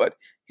Orioles, but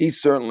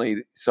he's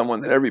certainly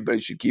someone that everybody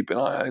should keep an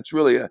eye on. It's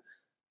really a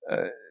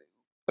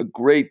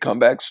great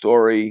comeback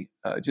story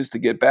just to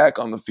get back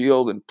on the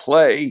field and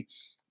play.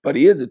 But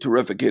he is a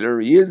terrific hitter.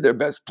 He is their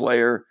best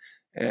player.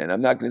 And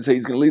I'm not going to say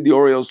he's going to lead the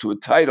Orioles to a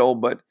title,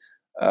 but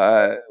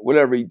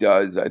whatever he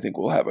does, I think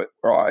we'll have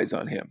our eyes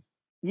on him.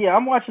 Yeah,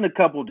 I'm watching a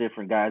couple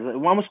different guys.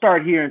 I'm going to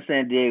start here in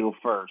San Diego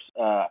first.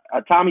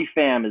 Tommy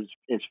Pham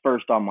is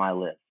first on my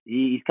list.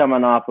 He's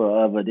coming off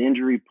of an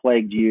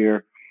injury-plagued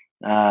year.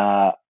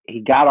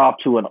 He got off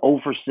to an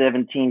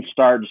 0-for-17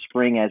 start in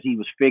spring as he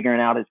was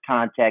figuring out his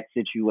contact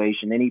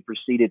situation. Then he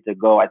proceeded to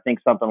go, I think,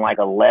 something like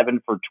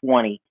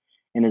 11-for-20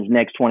 in his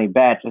next 20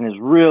 bats and is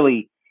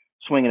really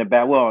swinging a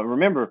bat. Well,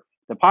 remember,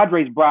 the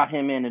Padres brought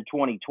him in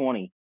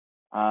 2020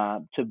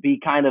 to be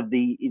kind of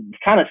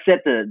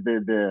set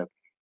the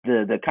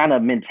kind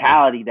of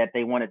mentality that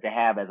they wanted to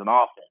have as an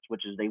offense,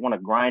 which is they want to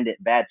grind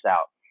at bats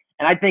out.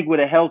 And I think with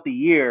a healthy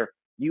year,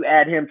 you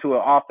add him to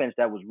an offense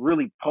that was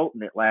really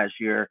potent last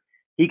year,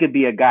 he could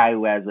be a guy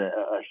who has a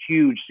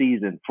huge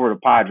season for the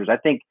Padres. I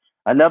think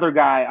another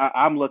guy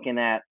I'm looking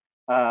at,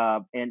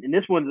 and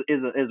this one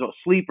is a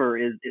sleeper,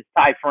 is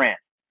Ty France.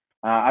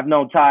 I've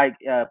known Ty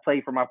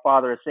play for my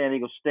father at San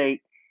Diego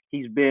State.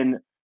 He's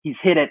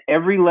hit at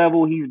every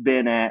level he's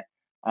been at.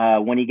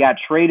 When he got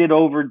traded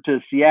over to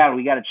Seattle,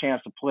 he got a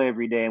chance to play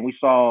every day, and we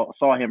saw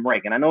him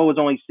rake. And I know it was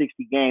only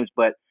 60 games,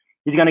 but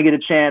he's going to get a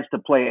chance to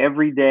play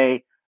every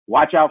day.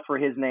 Watch out for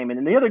his name. And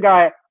then the other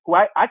guy who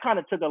I kind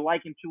of took a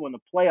liking to in the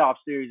playoff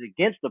series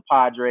against the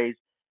Padres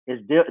is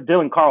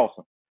Dylan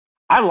Carlson.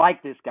 I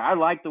like this guy. I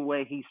like the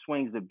way he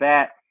swings the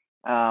bat.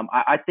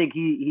 I think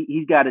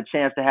he's got a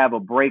chance to have a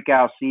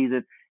breakout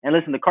season. And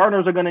listen, the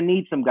Cardinals are going to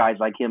need some guys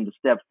like him to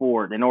step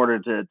forward in order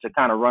to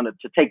kind of run it,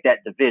 to take that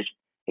division.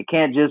 It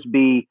can't just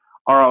be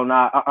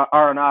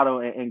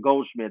Arenado and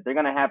Goldschmidt. They're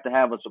going to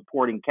have a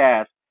supporting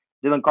cast.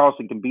 Dylan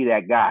Carlson can be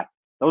that guy.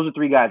 Those are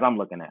three guys I'm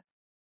looking at.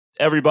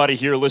 Everybody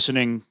here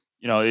listening,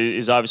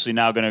 is obviously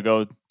now going to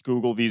go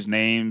Google these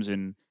names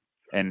and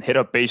hit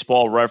up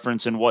Baseball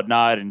Reference and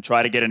whatnot and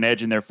try to get an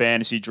edge in their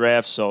fantasy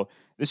drafts. So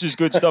this is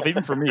good stuff,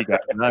 even for me, guys.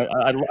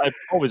 I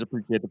always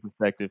appreciate the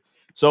perspective.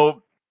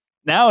 So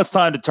now it's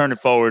time to turn it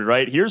forward,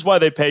 right? Here's why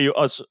they pay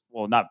us.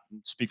 Well,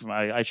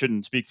 I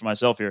shouldn't speak for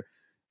myself here.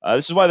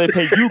 This is why they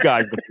pay you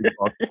guys the big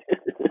bucks,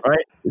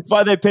 right? It's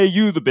why they pay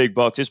you the big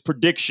bucks. It's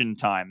prediction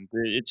time.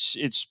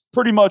 It's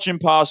pretty much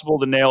impossible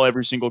to nail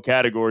every single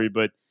category,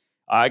 but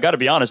I got to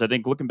be honest. I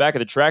think looking back at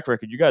the track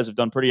record, you guys have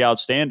done pretty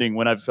outstanding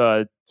when I've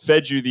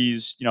fed you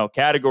these,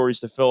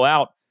 categories to fill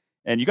out,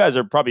 and you guys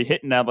are probably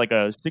hitting that like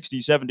a 60,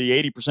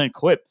 70, 80%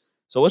 clip.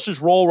 So let's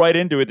just roll right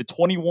into it. The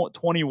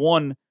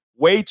 21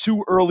 way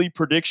too early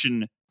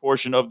prediction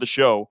portion of the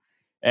show,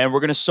 and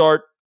we're going to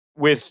start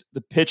with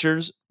the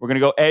pitchers. We're going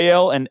to go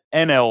AL and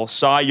NL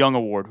Cy Young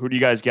Award. Who do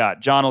you guys got?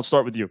 John, I'll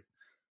start with you.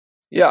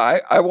 Yeah,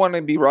 I want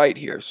to be right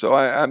here. So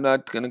I'm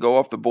not going to go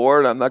off the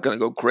board. I'm not going to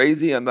go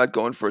crazy. I'm not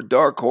going for a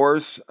dark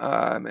horse.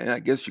 And I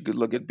guess you could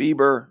look at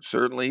Bieber,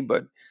 certainly.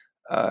 But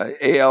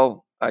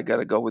AL, I got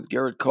to go with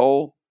Garrett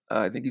Cole.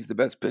 I think he's the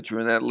best pitcher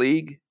in that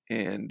league.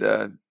 And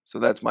so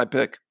that's my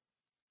pick.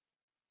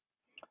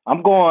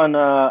 I'm going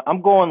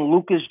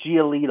Lucas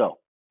Giolito,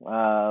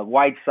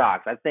 White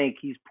Sox. I think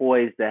he's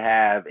poised to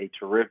have a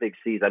terrific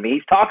season. I mean,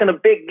 he's talking a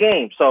big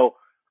game, so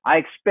I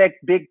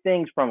expect big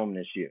things from him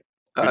this year.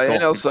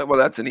 Well,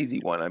 that's an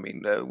easy one. I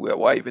mean,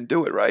 why even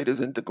do it, right?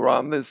 Isn't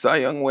DeGrom the Cy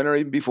Young winner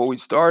even before we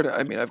start?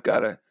 I mean, I've got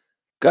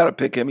to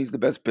pick him. He's the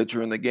best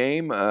pitcher in the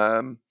game.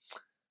 I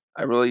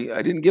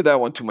didn't give that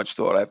one too much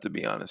thought, I have to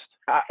be honest.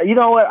 You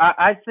know what?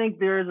 I think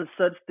there is a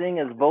such thing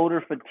as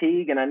voter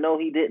fatigue, and I know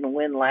he didn't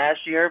win last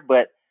year,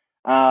 but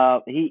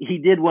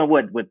he did win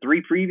what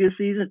 2 previous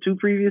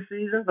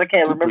seasons? I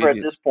can't remember at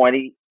this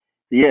point.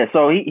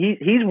 So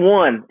he's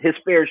won his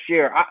fair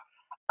share.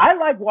 I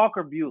like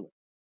Walker Buehler.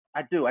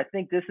 I do. I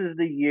think this is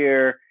the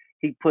year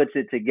he puts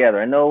it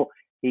together. I know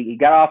he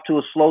got off to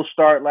a slow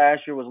start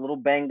last year, was a little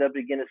banged up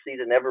again this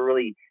season, never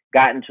really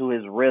got into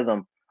his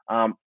rhythm.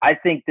 I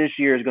think this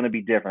year is going to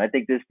be different. I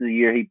think this is the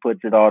year he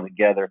puts it all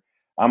together.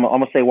 I'm going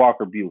to say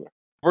Walker Buehler.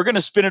 We're going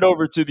to spin it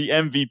over to the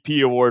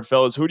MVP award,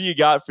 fellas. Who do you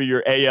got for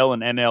your AL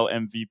and NL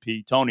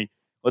MVP? Tony,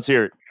 let's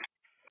hear it.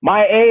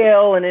 My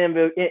AL and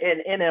NL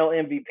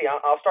MVP.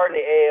 I'll start in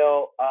the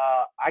AL.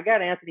 I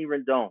got Anthony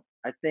Rendon.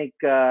 I think,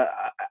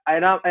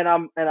 and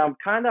I'm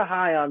kind of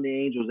high on the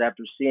Angels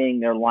after seeing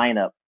their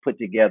lineup put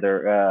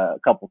together a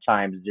couple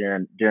times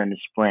during the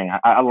spring.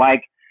 I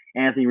like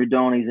Anthony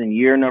Rendon. He's in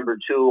year number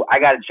 2. I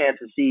got a chance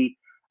to see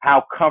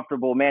how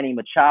comfortable Manny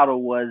Machado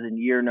was in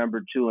year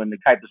number 2 and the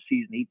type of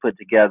season he put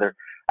together.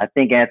 I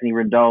think Anthony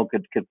Rendon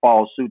could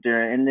follow suit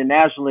there. In the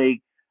National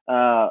League,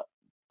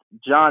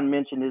 John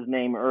mentioned his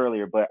name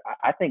earlier, but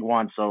I think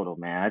Juan Soto,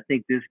 man. I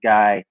think this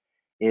guy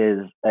is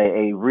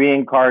a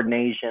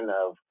reincarnation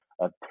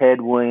of Ted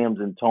Williams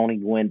and Tony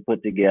Gwynn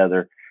put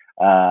together.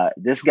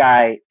 This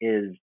guy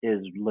is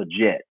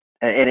legit,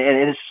 and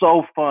it is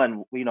so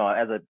fun.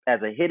 As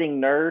a hitting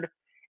nerd,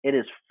 it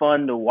is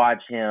fun to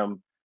watch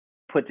him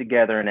put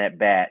together an at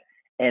bat,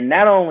 and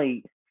not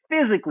only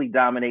physically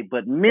dominate,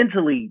 but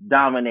mentally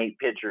dominate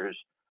pitchers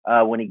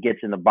when he gets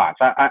in the box.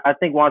 I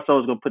think Juan Soto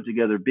is going to put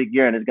together a big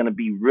year, and it's going to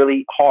be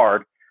really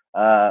hard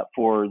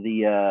for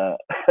the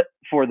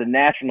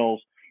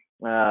Nationals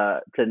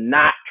to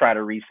not try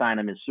to re-sign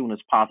him as soon as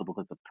possible,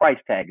 because the price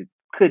tag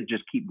could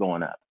just keep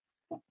going up.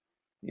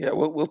 Yeah,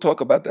 we'll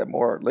talk about that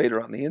more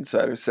later on the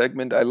Insider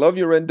segment. I love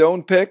your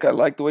Rendon pick. I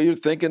like the way you're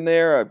thinking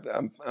there.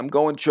 I'm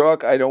going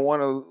chalk. I don't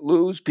want to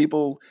lose.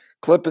 People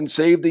clip and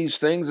save these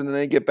things, and then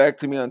they get back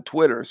to me on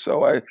Twitter.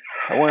 So I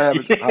want to have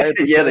as high a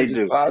percentage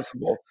as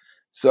possible.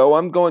 So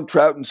I'm going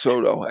Trout and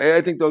Soto.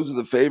 I think those are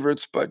the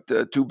favorites, but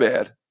too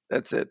bad.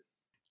 That's it.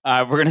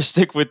 We're going to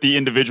stick with the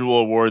individual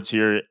awards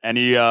here.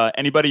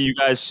 Anybody you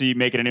guys see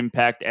making an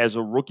impact as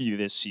a rookie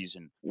this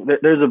season?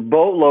 There's a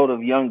boatload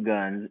of young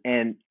guns,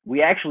 and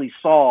we actually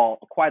saw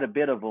quite a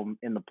bit of them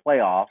in the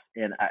playoffs.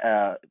 And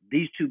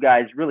these two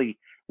guys really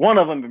One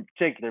of them in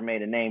particular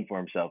made a name for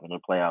himself in the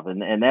playoff,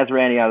 and that's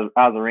Randy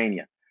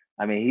Arozarena.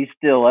 I mean, he's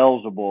still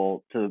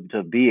eligible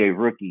to be a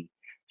rookie.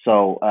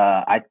 So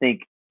I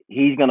think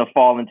he's going to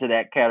fall into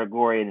that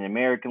category in the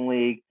American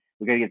League.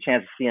 We're going to get a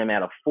chance to see him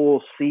at a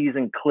full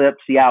season clip,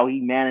 see how he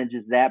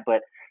manages that.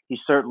 But he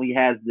certainly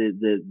has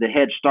the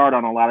head start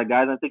on a lot of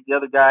guys. I think the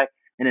other guy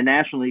in the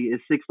National League is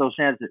Sixto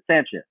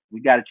Sanchez.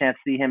 We got a chance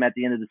to see him at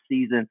the end of the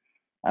season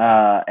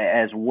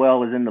as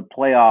well as in the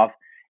playoffs.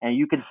 And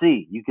you can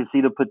see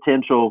the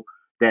potential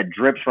that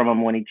drips from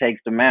him when he takes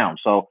the mound.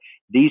 So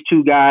these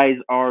two guys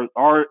are,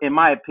 in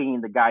my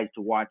opinion, the guys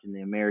to watch in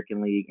the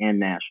American League and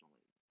National League.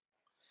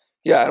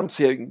 Yeah, I don't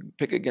see how you can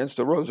pick against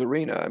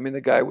Arozarena. I mean,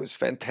 the guy was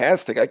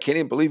fantastic. I can't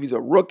even believe he's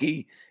a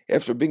rookie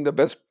after being the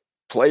best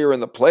player in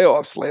the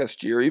playoffs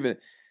last year. Even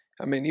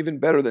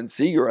better than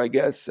Seager, I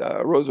guess.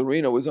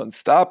 Arozarena was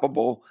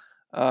unstoppable.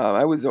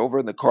 I was over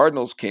in the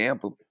Cardinals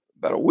camp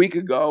about a week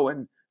ago,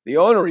 and the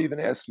owner even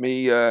asked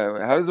me,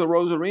 how does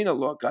Arozarena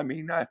look? I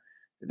mean,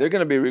 they're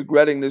going to be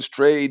regretting this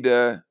trade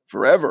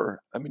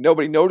forever. I mean,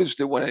 nobody noticed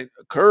it when it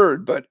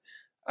occurred, but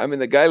I mean,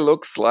 the guy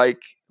looks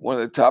like one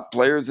of the top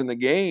players in the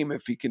game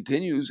if he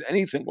continues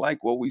anything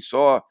like what we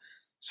saw,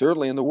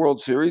 certainly in the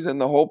World Series and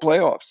the whole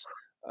playoffs.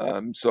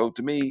 So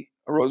to me,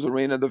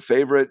 Arozarena, the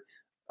favorite.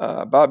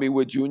 Bobby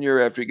Witt Jr.,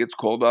 after he gets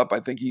called up, I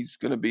think he's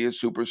going to be a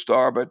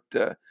superstar, but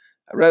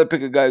I'd rather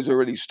pick a guy who's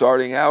already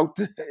starting out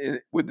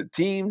with the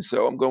team,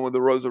 so I'm going with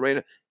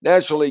Arozarena.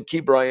 Nationally,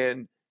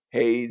 Ke'Bryan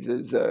Hayes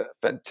is a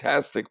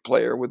fantastic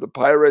player with the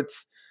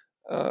Pirates.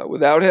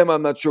 Without him,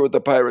 I'm not sure what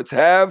the Pirates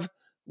have.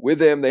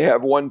 With him, they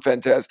have one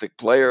fantastic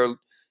player.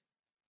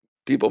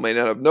 People may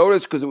not have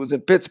noticed because it was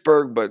in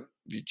Pittsburgh, but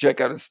if you check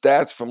out his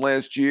stats from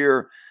last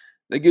year,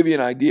 they give you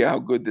an idea how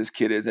good this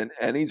kid is.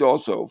 And he's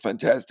also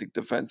fantastic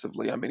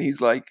defensively. I mean,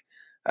 he's like,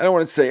 I don't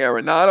want to say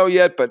Arenado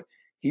yet, but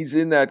he's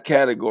in that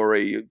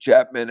category.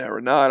 Chapman,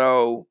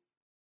 Arenado,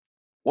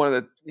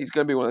 he's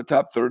going to be one of the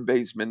top third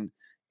basemen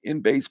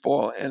in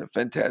baseball and a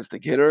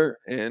fantastic hitter.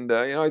 And,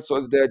 I saw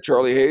his dad,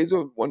 Charlie Hayes,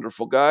 a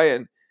wonderful guy,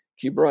 and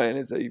Ke'Bryan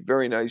is a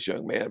very nice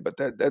young man. But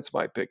that's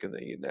my pick in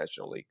the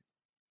National League.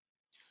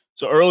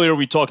 So earlier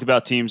we talked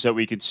about teams that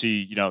we could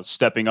see,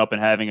 stepping up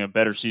and having a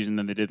better season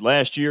than they did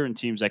last year and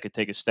teams that could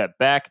take a step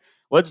back.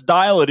 Let's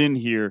dial it in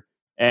here,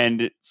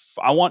 and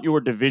I want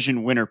your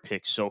division winner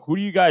picks. So who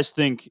do you guys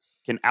think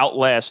can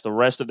outlast the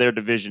rest of their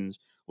divisions?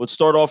 Let's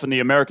start off in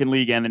the American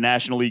League and the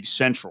National League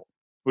Central.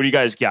 Who do you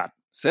guys got?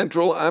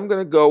 Central, I'm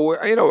going to go,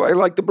 I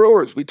like the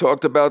Brewers. We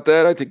talked about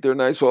that. I think they're a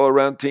nice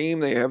all-around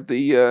team. They have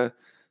the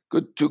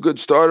two good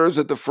starters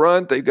at the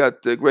front. They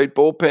got the great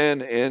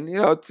bullpen, and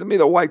to me,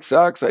 the White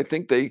Sox. I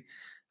think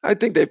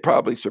they've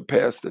probably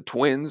surpassed the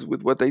Twins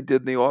with what they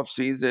did in the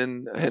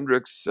offseason.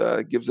 Hendricks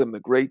gives them a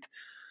great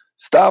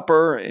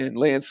stopper, and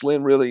Lance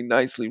Lynn really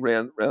nicely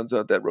rounds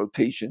out that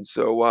rotation.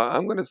 So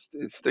I'm going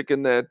to stick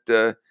in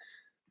that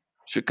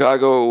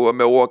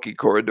Chicago-Milwaukee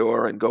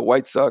corridor and go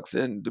White Sox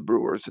and the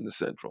Brewers in the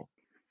Central.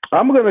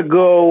 I'm going to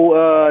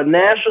go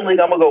National League.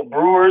 I'm going to go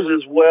Brewers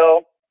as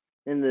well.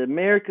 In the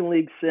American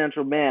League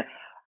Central, man,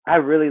 I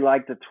really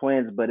like the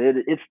Twins, but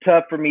it's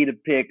tough for me to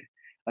pick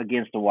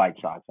against the White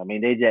Sox. I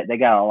mean, they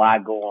got a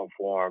lot going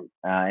for them.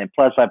 And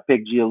plus, I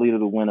picked Giolito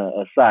to win a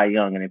Cy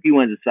Young. And if he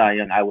wins a Cy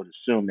Young, I would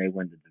assume they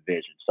win the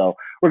division. So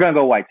we're going to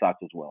go White Sox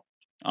as well.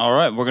 All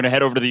right. We're going to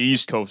head over to the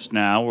East Coast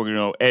now. We're going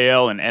to go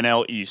AL and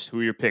NL East. Who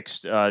are your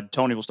picks?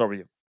 Tony, we'll start with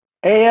you.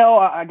 AL,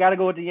 I got to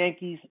go with the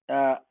Yankees,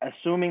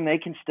 assuming they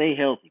can stay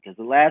healthy, because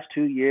the last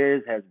 2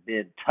 years has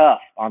been tough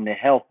on the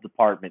health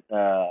department,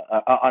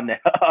 on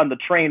the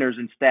trainers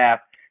and staff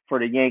for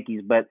the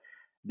Yankees. But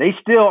they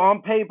still,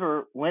 on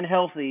paper, when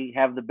healthy,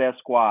 have the best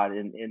squad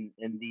in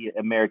the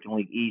American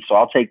League East. So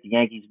I'll take the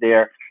Yankees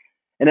there.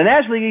 In the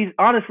National League East,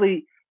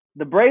 honestly,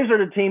 the Braves are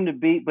the team to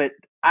beat, but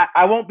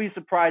I won't be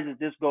surprised if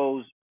this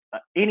goes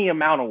any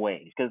amount of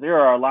ways, because there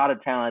are a lot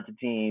of talented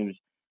teams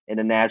in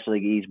the National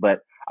League East,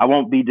 but I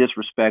won't be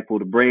disrespectful.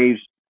 The Braves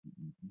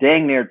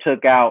dang near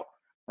took out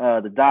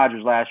the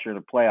Dodgers last year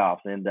in the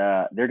playoffs, and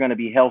they're going to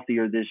be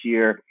healthier this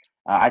year.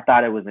 I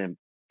thought it was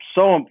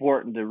so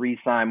important to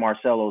re-sign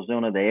Marcell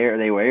Ozuna.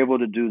 They were able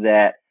to do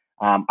that.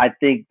 I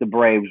think the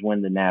Braves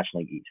win the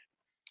National League East.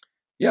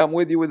 Yeah, I'm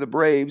with you with the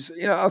Braves.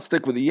 I'll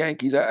stick with the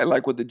Yankees. I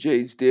like what the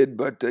Jays did,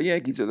 but the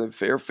Yankees are the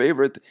fair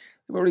favorite.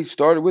 They've already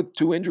started with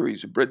 2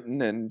 injuries,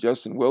 Britton and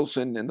Justin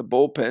Wilson in the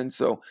bullpen,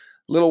 so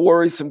a little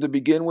worrisome to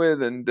begin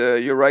with, and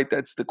you're right,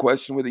 that's the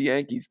question with the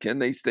Yankees. Can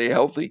they stay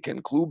healthy?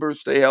 Can Kluber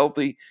stay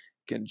healthy?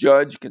 Can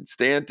Judge? Can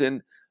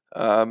Stanton?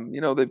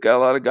 They've got a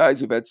lot of guys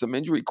who've had some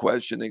injury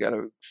question. They got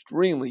an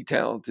extremely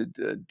talented,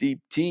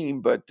 deep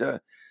team, but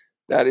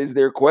that is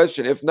their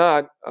question. If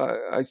not,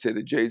 I say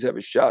the Jays have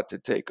a shot to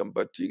take them,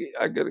 but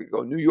I got to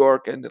go New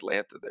York and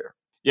Atlanta there.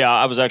 Yeah,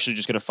 I was actually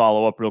just going to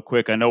follow up real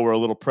quick. I know we're a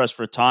little pressed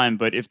for time,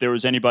 but if there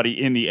was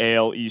anybody in the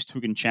AL East who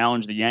can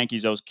challenge the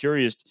Yankees, I was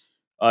curious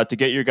to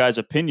get your guys'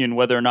 opinion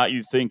whether or not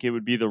you think it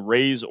would be the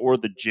Rays or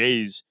the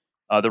Jays.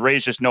 The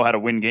Rays just know how to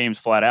win games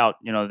flat out.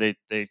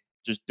 They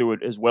just do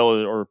it as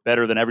well or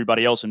better than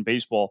everybody else in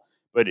baseball.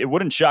 but it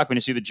wouldn't shock me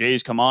to see the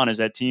Jays come on as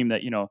that team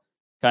that,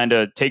 kind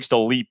of takes the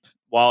leap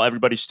while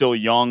everybody's still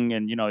young.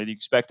 And, you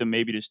expect them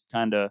maybe to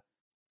kind of,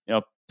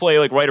 play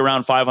like right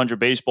around 500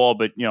 baseball,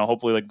 but,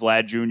 hopefully like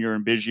Vlad Jr.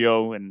 and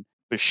Biggio and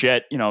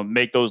Bichette,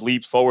 make those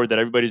leaps forward that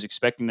everybody's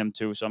expecting them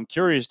to. So I'm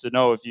curious to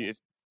know if you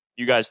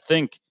guys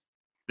think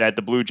that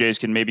the Blue Jays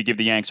can maybe give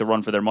the Yanks a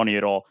run for their money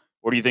at all,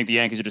 or do you think the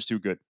Yankees are just too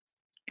good?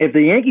 If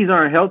the Yankees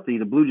aren't healthy,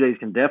 the Blue Jays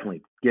can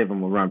definitely give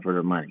them a run for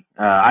their money.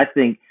 I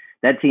think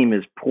that team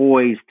is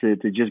poised to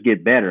just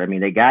get better. I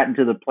mean, they got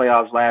into the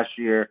playoffs last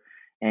year,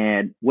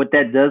 and what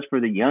that does for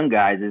the young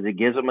guys is it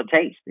gives them a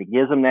taste. It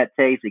gives them that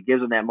taste. It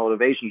gives them that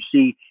motivation. You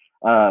see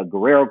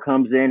Guerrero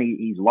comes in.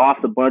 He's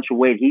lost a bunch of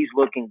weight. He's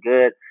looking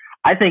good.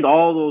 I think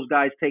all those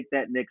guys take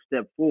that next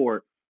step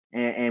forward.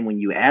 And when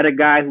you add a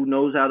guy who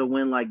knows how to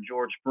win like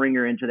George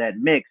Springer into that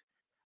mix,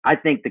 I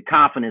think the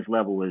confidence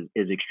level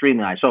is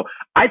extremely high. So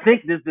I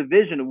think this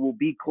division will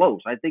be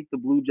close. I think the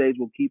Blue Jays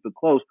will keep it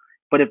close.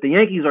 But if the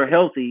Yankees are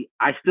healthy,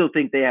 I still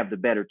think they have the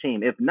better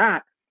team. If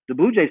not, the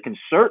Blue Jays can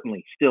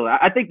certainly still.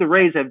 I think the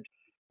Rays have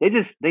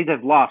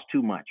lost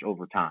too much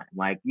over time.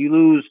 Like, you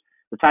lose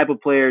the type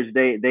of players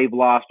they've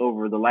lost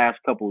over the last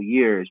couple of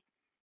years.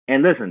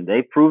 And listen,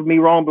 they proved me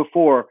wrong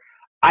before.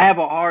 I have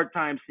a hard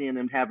time seeing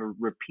them have a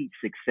repeat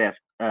success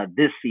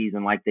this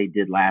season like they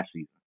did last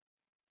season.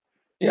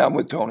 Yeah, I'm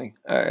with Tony.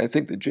 I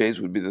think the Jays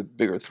would be the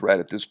bigger threat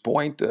at this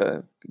point.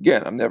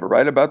 Again, I'm never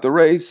right about the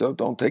Rays, so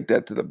don't take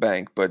that to the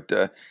bank. But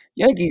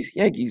Yankees,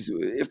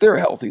 if they're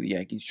healthy, the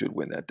Yankees should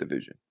win that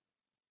division.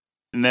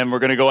 And then we're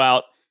going to go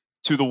out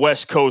to the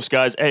West Coast,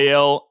 guys,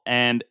 AL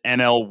and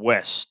NL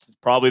West.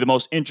 Probably the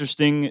most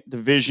interesting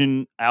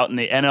division out in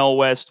the NL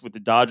West with the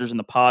Dodgers and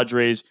the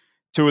Padres,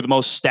 two of the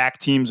most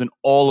stacked teams in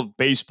all of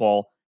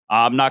baseball.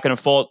 I'm not going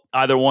to fault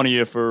either one of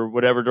you for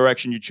whatever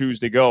direction you choose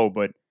to go,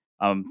 but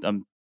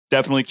I'm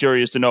definitely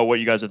curious to know what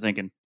you guys are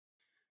thinking.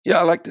 Yeah,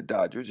 I like the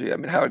Dodgers. Yeah, I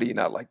mean, how do you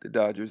not like the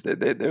Dodgers? They're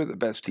the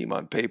best team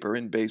on paper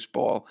in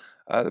baseball.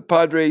 The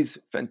Padres,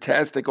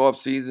 fantastic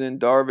offseason.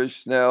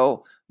 Darvish,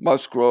 Snell,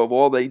 Musgrove,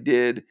 all they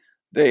did,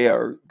 they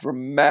are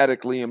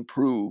dramatically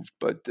improved.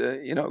 But,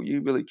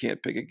 you really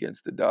can't pick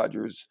against the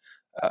Dodgers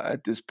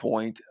at this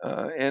point.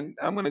 And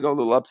I'm going to go a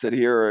little upset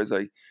here. As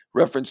I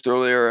referenced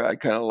earlier, I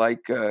kind of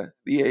like the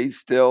A's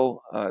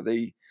still.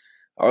 They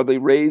are the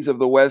Rays of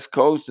the West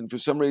Coast, and for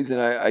some reason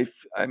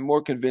I'm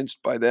more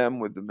convinced by them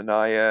with the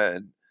Minaya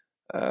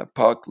and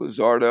Puck,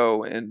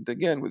 Luzardo, and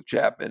again with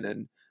Chapman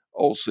and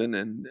Olsen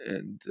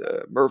and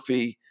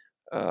Murphy.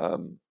 I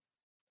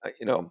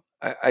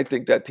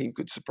think that team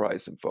could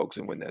surprise some folks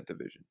and win that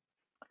division.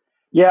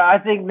 Yeah, I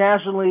think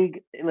National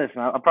League. Listen,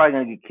 I'm probably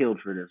going to get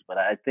killed for this, but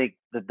I think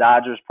the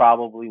Dodgers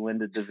probably win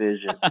the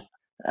division.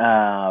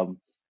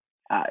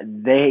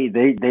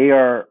 They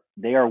are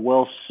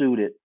well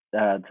suited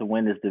to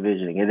win this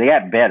division. And they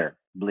got better,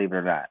 believe it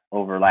or not,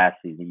 over last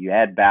season. You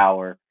add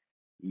Bauer,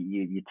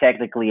 you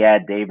technically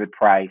add David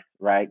Price,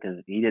 right? Because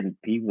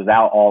he was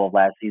out all of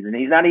last season.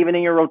 He's not even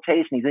in your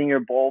rotation. He's in your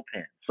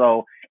bullpen.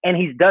 So, and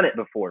he's done it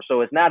before.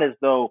 So it's not as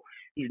though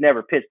he's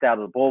never pitched out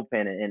of the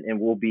bullpen and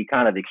will be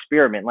kind of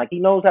experiment. Like, he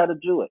knows how to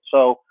do it.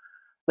 So,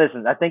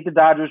 listen, I think the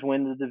Dodgers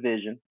win the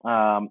division.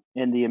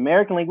 In the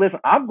American League, listen,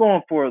 I'm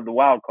going for the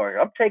wild card.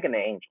 I'm taking the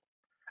Angels.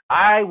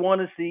 I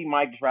want to see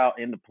Mike Trout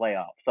in the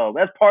playoffs. So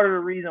that's part of the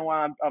reason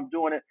why I'm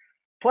doing it.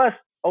 Plus,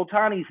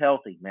 Ohtani's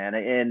healthy, man.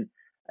 And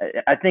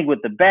I think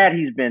with the bat,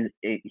 he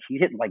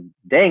hit like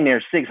dang near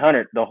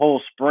 600 the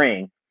whole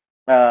spring.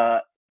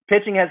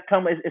 Pitching has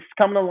it's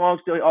coming along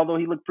still, although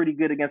he looked pretty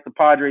good against the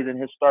Padres in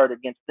his start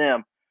against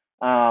them.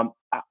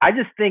 I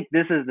just think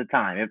this is the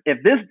time.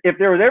 If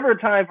there was ever a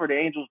time for the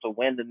Angels to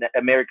win the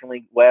American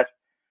League West,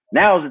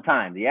 now is the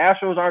time. The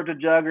Astros aren't the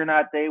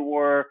juggernaut they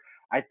were.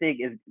 I think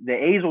the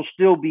A's will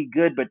still be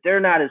good, but they're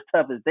not as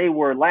tough as they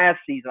were last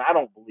season, I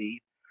don't believe.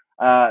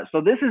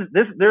 So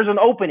there's an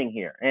opening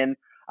here, and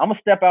I'm gonna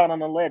step out on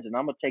the ledge, and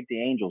I'm gonna take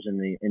the Angels in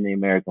the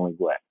American League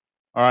West.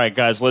 All right,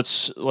 guys,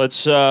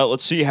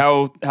 let's see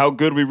how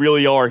good we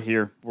really are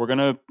here. We're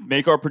gonna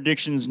make our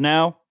predictions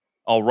now.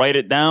 I'll write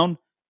it down.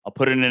 I'll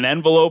put it in an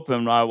envelope,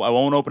 and I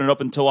won't open it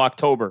up until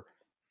October.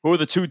 Who are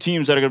the two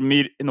teams that are gonna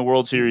meet in the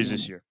World Series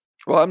this year?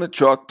 Well, I'm a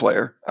chalk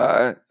player.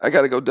 I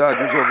got to go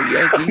Dodgers over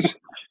Yankees.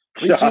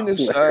 We've seen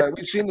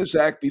this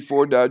act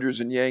before, Dodgers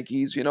and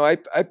Yankees.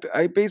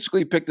 I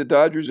basically pick the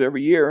Dodgers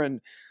every year,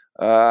 and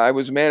I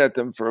was mad at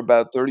them for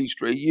about 30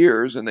 straight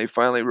years, and they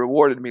finally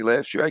rewarded me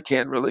last year. I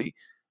can't really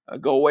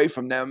go away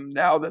from them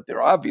now that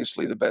they're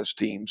obviously the best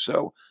team.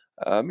 So,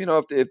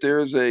 if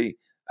there's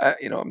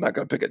I'm not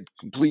going to pick a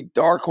complete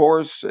dark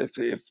horse.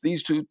 If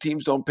these two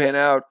teams don't pan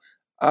out,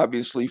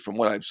 obviously, from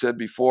what I've said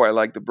before, I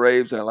like the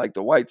Braves and I like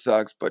the White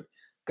Sox, but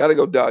got to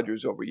go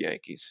Dodgers over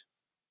Yankees.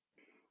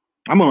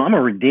 I'm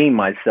gonna redeem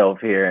myself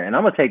here, and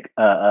I'm gonna take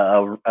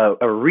a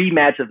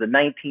rematch of the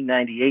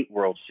 1998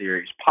 World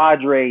Series,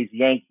 Padres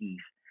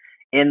Yankees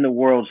in the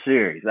World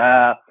Series.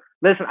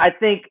 Listen, I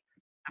think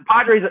the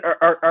Padres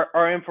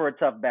are in for a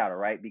tough battle,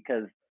 right?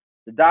 Because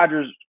the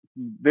Dodgers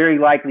very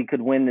likely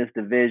could win this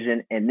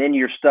division, and then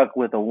you're stuck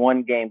with a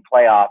one-game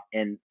playoff,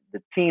 and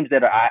the teams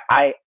that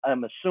I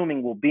am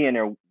assuming will be in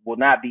there will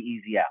not be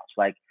easy outs.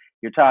 Like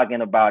you're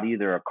talking about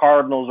either a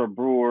Cardinals or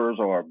Brewers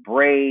or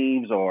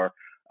Braves or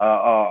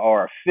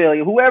a Philly,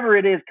 whoever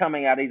it is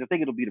coming out of these. I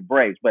think it'll be the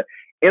Braves, but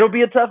it'll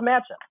be a tough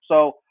matchup.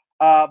 So,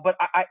 but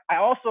I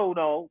also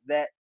know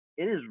that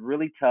it is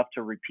really tough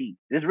to repeat.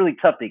 It's really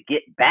tough to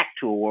get back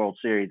to a World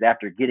Series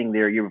after getting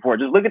there a year before.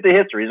 Just look at the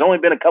history. There's only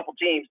been a couple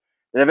teams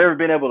that have ever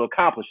been able to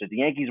accomplish it. The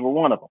Yankees were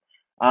one of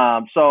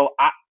them. So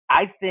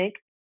I think,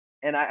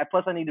 and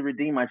plus I need to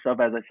redeem myself,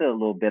 as I said a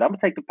little bit. I'm going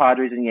to take the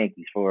Padres and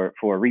Yankees for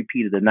a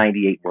repeat of the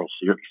 98 World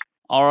Series.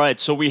 All right,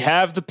 so we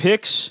have the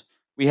picks.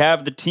 We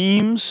have the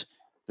teams.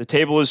 The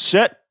table is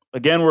set.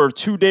 Again, we're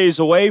 2 days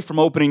away from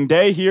opening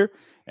day here.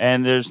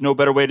 And there's no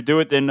better way to do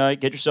it than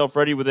get yourself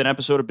ready with an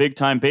episode of Big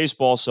Time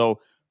Baseball. So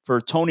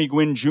for Tony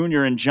Gwynn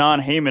Jr. and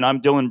John Heyman,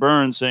 I'm Dylan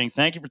Burns saying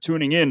thank you for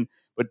tuning in.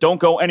 But don't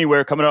go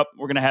anywhere. Coming up,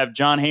 we're going to have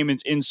John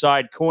Heyman's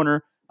Inside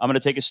Corner. I'm going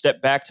to take a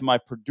step back to my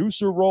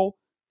producer role.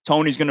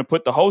 Tony's going to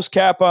put the host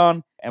cap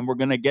on, and we're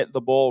going to get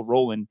the ball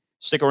rolling.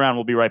 Stick around.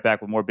 We'll be right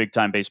back with more Big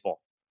Time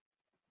Baseball.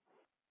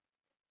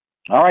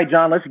 All right,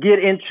 John, let's get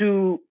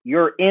into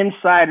your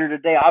insider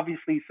today.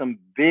 Obviously, some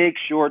big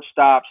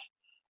shortstop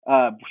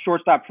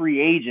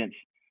free agents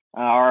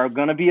are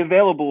going to be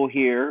available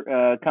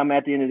here come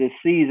at the end of this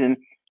season.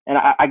 And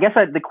I guess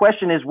the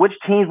question is, which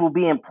teams will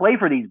be in play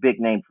for these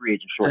big-name free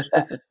agent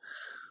shortstops?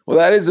 Well,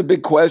 that is a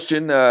big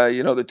question.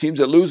 The teams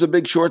that lose a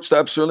big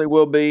shortstop certainly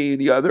will be.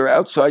 The other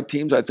outside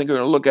teams, I think, are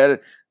going to look at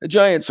it. The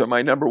Giants are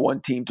my number one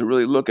team to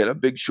really look at a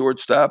big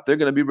shortstop. They're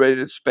going to be ready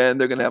to spend.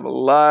 They're going to have a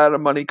lot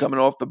of money coming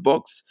off the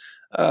books.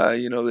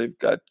 They've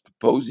got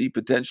Posey,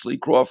 potentially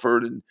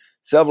Crawford, and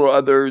several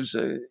others,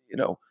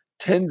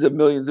 tens of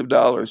millions of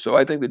dollars. So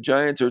I think the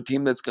Giants are a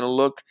team that's going to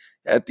look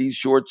at these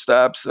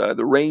shortstops.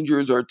 The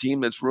Rangers are a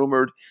team that's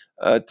rumored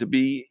to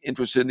be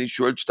interested in these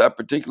shortstop,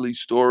 particularly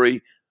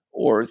Story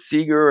or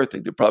Seager. I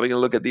think they're probably going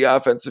to look at the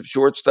offensive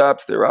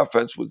shortstops. Their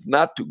offense was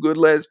not too good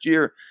last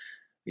year.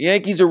 The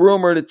Yankees are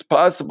rumored. It's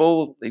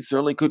possible. They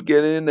certainly could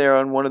get in there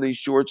on one of these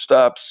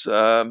shortstops.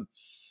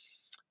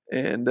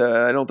 And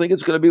I don't think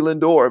it's going to be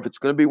Lindor. If it's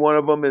going to be one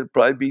of them, it'll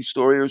probably be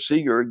Story or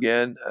Seager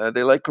again.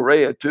 They like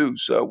Correa too,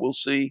 so we'll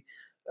see.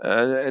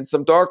 And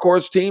some dark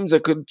horse teams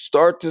that could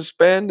start to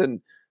spend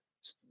and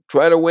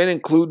try to win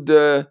include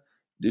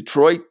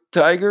Detroit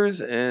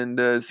Tigers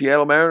and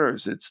Seattle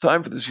Mariners. It's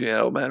time for the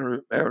Seattle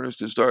Mariners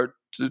to start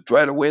to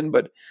try to win,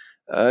 but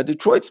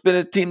Detroit's been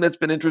a team that's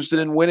been interested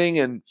in winning,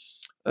 and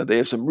they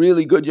have some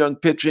really good young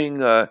pitching.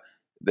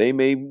 They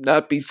may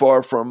not be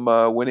far from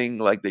winning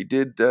like they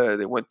did.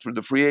 They went through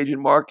the free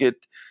agent market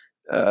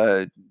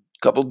a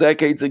couple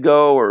decades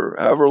ago, or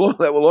however long,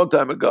 that was a long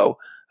time ago,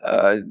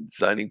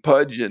 signing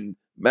Pudge and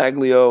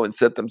Maglio, and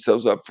set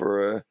themselves up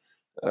for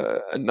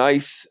a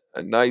nice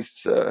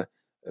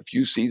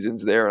few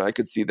seasons there. And I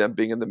could see them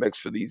being in the mix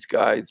for these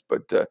guys.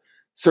 But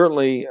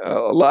certainly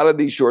a lot of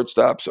these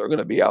shortstops are going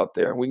to be out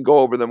there. And we can go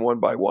over them one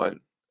by one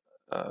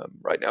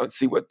right now and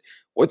see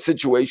what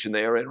situation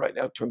they are in right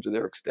now in terms of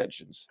their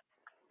extensions.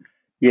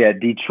 Yeah,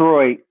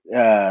 Detroit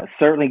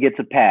certainly gets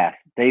a pass.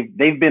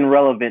 They've been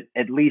relevant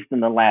at least in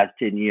the last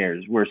 10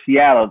 years, where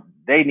Seattle,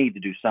 they need to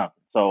do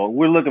something. So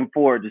we're looking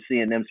forward to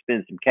seeing them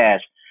spend some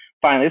cash.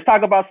 Finally, let's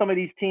talk about some of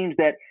these teams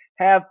that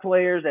have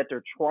players that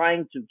they're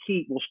trying to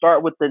keep. We'll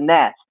start with the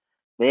Nats.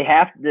 They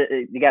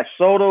got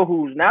Soto,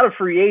 who's not a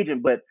free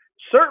agent, but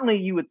certainly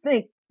you would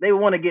think they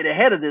want to get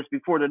ahead of this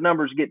before the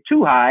numbers get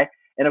too high.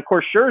 And of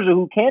course, Scherzer,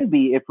 who can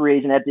be a free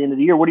agent at the end of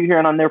the year. What are you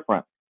hearing on their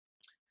front?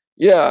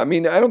 Yeah, I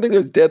mean, I don't think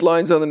there's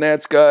deadlines on the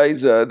Nats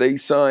guys. They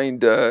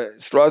signed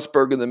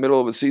Strasburg in the middle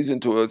of the season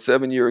to a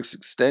 7-year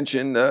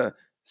extension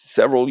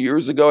several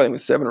years ago. I think it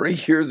was 7 or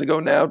 8 years ago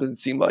now. Doesn't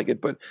seem like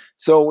it. But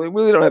so we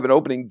really don't have an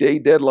opening day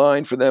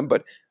deadline for them.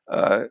 But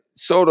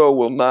Soto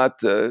will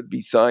not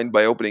be signed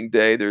by opening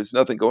day. There's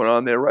nothing going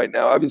on there right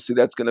now. Obviously,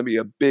 that's going to be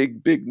a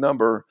big, big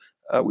number.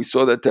 We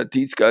saw that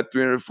Tatis got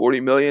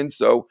 $340 million.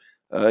 So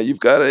you've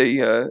got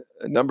a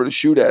number to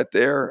shoot at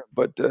there,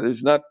 but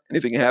there's not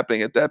anything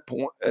happening at that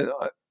point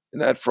in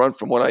that front,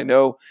 from what I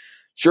know.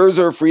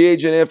 Scherzer, a free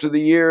agent after the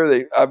year.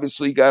 They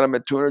obviously got him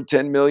at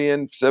 $210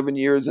 million, 7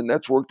 years, and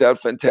that's worked out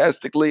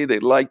fantastically.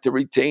 They'd like to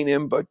retain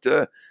him, but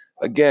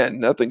again,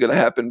 nothing going to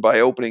happen by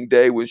opening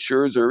day with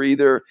Scherzer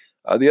either.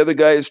 The other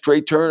guy is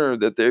Trey Turner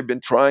that they've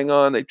been trying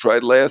on. They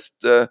tried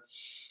last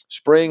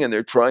spring, and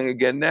they're trying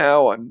again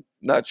now. I'm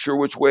not sure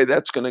which way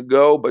that's going to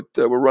go, but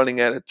we're running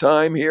out of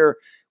time here,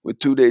 with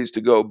 2 days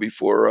to go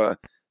before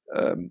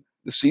the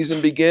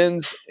season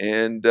begins.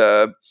 And,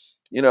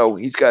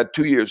 he's got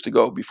 2 years to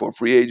go before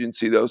free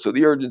agency, though. So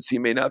the urgency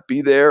may not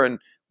be there. And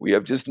we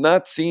have just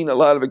not seen a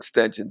lot of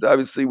extensions.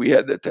 Obviously, we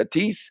had the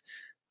Tatis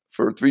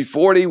for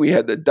 $340. We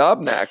had the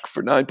Dobnak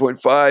for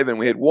 $9.5. And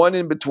we had one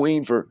in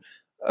between for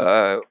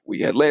we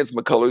had Lance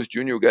McCullers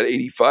Jr., who got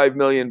 $85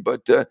 million.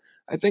 But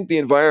I think the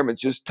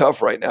environment's just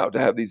tough right now to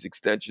have these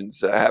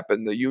extensions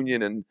happen. The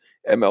union and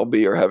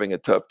MLB are having a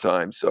tough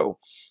time. So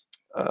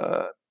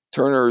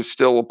Turner is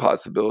still a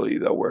possibility,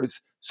 though, whereas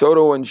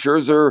Soto and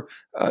Scherzer,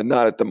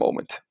 not at the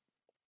moment.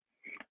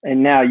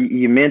 And now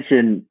you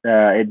mentioned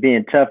it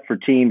being tough for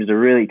teams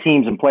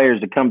and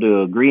players to come to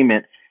an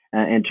agreement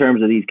in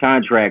terms of these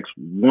contracts.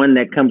 One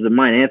that comes to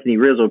mind, Anthony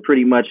Rizzo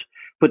pretty much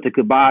put the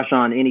kibosh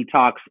on any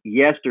talks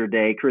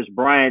yesterday. Chris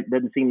Bryant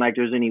doesn't seem like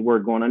there's any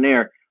word going on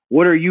there.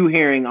 What are you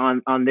hearing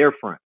on their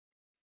front?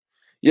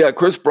 Yeah,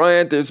 Chris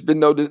Bryant, there's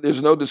no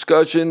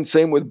discussion.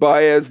 Same with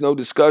Baez, no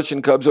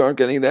discussion. Cubs aren't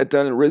getting that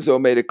done, and Rizzo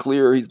made it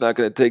clear he's not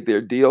going to take their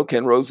deal.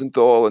 Ken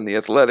Rosenthal in The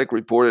Athletic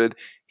reported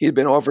he had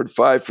been offered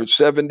 5 for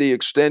 $70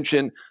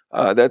 extension.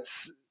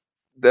 That's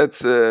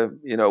a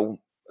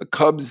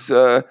Cubs.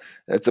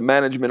 That's a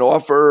management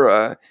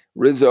offer.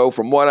 Rizzo,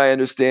 from what I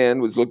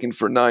understand, was looking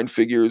for 9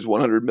 figures,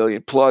 $100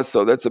 million plus.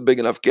 So that's a big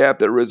enough gap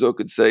that Rizzo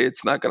could say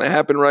it's not going to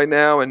happen right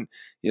now, and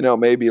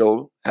maybe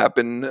it'll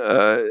happen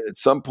at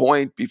some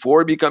point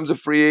before he becomes a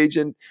free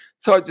agent.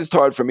 It's just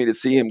hard for me to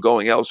see him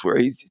going elsewhere.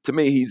 To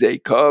me, he's a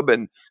Cub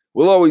and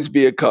will always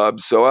be a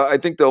Cub. So I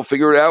think they'll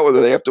figure it out.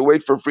 Whether they have to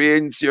wait for free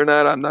agency or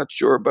not, I'm not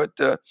sure. But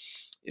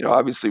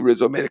obviously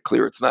Rizzo made it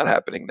clear it's not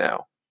happening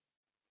now.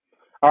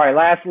 All right,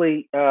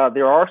 lastly,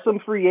 there are some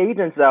free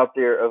agents out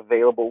there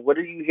available. What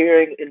are you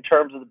hearing in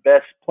terms of the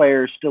best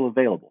players still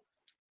available?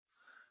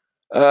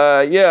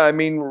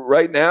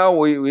 Right now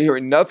we're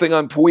hearing nothing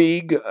on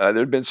Puig. There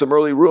have been some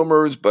early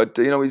rumors, but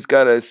he's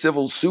got a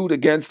civil suit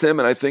against him,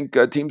 and I think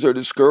teams are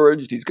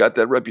discouraged. He's got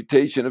that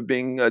reputation of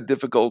being a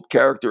difficult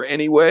character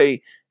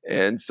anyway,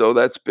 and so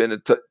that's been a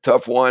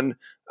tough one.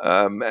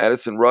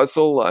 Addison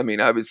Russell,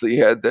 obviously he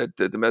had that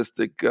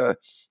domestic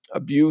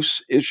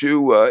abuse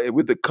issue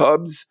with the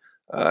Cubs.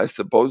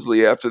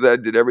 Supposedly after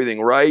that did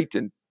everything right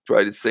and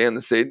tried to stay on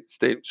the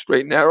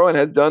straight and narrow and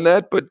has done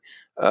that. But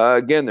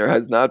again, there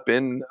has not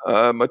been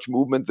much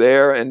movement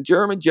there. And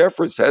Jeremy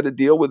Jeffress had a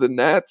deal with the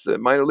Nats, a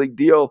minor league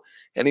deal,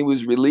 and he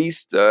was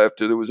released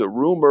after there was a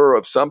rumor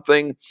of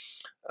something.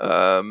 We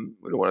don't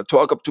want to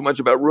talk up too much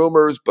about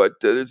rumors, but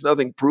there's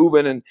nothing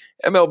proven. And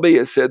MLB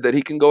has said that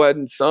he can go ahead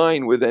and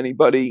sign with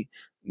anybody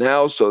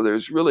now. So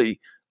there's really,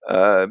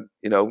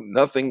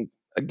 nothing,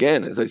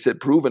 again, as I said,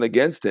 proven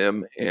against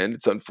him. And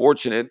it's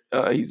unfortunate.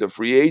 He's a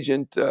free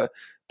agent.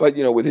 But,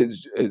 with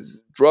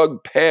his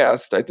drug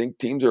past, I think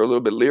teams are a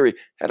little bit leery.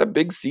 Had a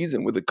big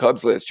season with the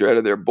Cubs last year out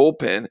of their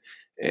bullpen.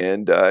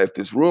 And if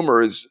this rumor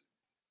is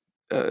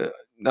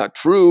not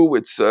true,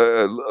 it's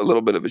a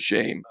little bit of a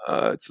shame.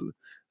 It's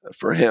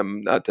for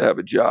him not to have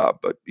a job,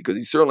 but because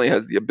he certainly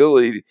has the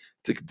ability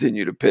to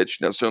continue to pitch.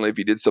 Now, certainly if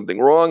he did something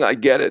wrong, I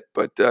get it.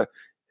 But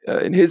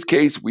in his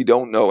case, we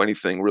don't know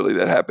anything really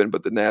that happened,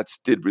 but the Nats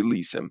did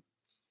release him.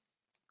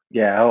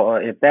 Yeah,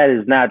 if that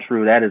is not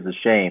true, that is a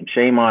shame.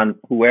 Shame on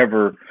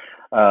whoever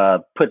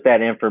put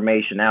that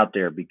information out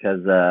there,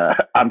 because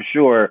I'm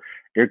sure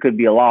there could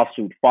be a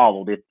lawsuit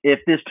followed if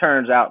this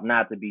turns out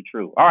not to be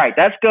true. All right,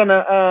 that's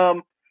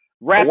gonna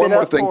wrap it up. One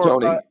more thing,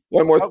 Tony.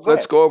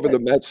 Let's go over the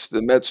Mets.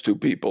 The Mets two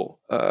people.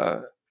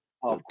 Of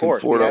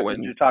course,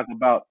 you're talking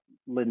about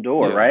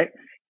Lindor, right?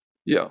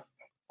 Yeah.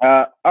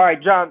 All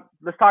right, John.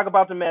 Let's talk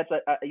about the Mets.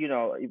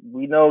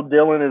 We know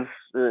Dylan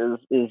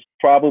is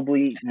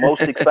probably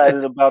most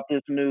excited about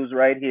this news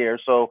right here.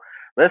 So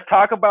let's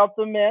talk about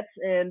the Mets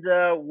and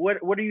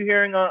what are you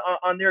hearing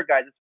on their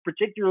guys,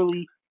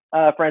 particularly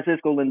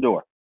Francisco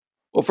Lindor?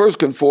 Well, first,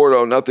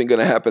 Conforto, nothing going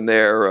to happen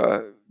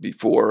there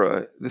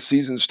before the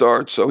season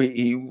starts. So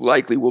he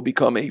likely will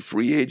become a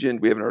free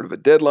agent. We haven't heard of a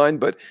deadline,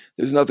 but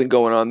there's nothing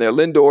going on there.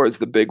 Lindor is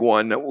the big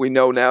one. We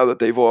know now that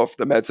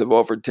the Mets have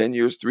offered 10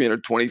 years,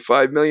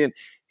 $325 million.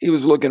 He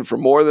was looking for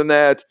more than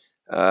that.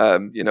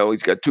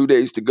 He's got 2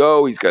 days to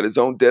go. He's got his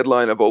own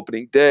deadline of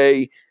opening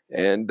day.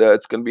 And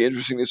it's going to be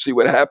interesting to see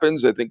what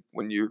happens. I think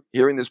when you're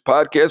hearing this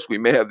podcast, we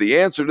may have the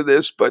answer to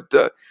this, but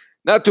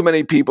not too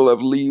many people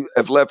have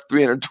left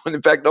 $320.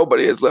 In fact,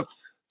 nobody has left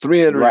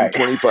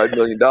 $325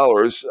 million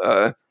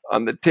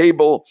on the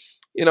table.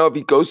 If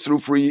he goes through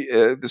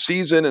the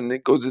season and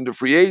it goes into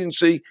free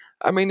agency,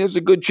 there's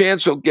a good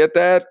chance he'll get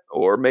that,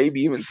 or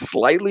maybe even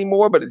slightly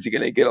more. But is he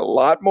going to get a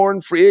lot more in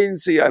free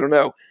agency? I don't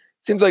know.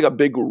 It seems like a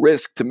big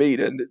risk to me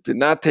to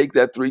not take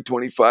that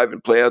 $325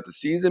 and play out the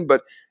season.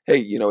 But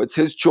hey, it's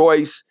his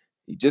choice.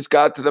 He just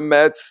got to the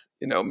Mets.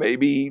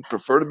 Maybe he'd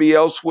prefer to be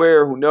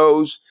elsewhere. Who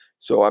knows?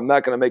 So I'm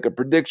not going to make a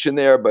prediction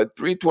there, but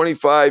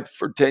 $325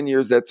 for 10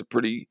 years, that's a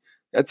pretty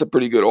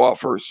good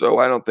offer. So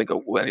I don't think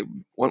anyone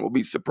will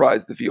be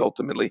surprised if he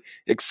ultimately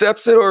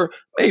accepts it, or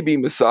maybe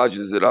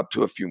massages it up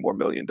to a few more $1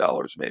 million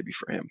maybe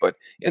for him, but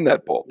in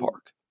that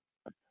ballpark.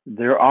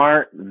 There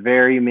aren't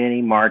very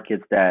many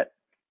markets that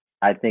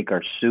I think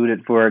are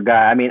suited for a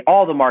guy.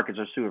 All the markets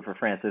are suited for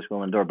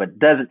Francisco Lindor, but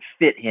doesn't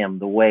fit him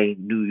the way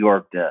New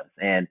York does.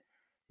 And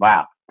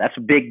wow, that's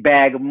a big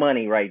bag of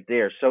money right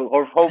there. So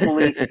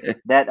hopefully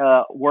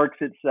that works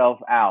itself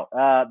out.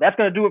 That's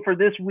going to do it for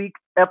this week's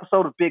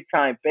episode of Big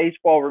Time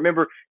Baseball.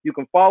 Remember, you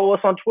can follow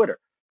us on Twitter.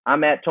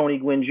 I'm at Tony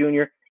Gwynn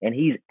Jr., and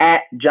he's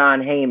at John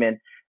Heyman.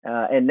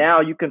 And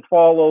now you can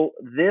follow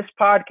this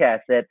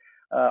podcast at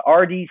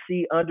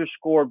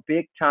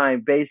RDC_Big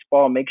Time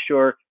Baseball. Make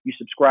sure you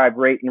subscribe,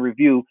 rate, and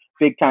review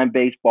Big Time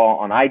Baseball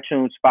on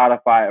iTunes,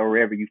 Spotify, or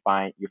wherever you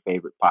find your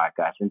favorite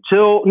podcast.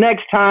 Until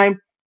next time,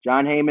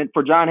 John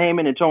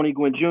Heyman and Tony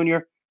Gwynn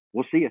Jr.,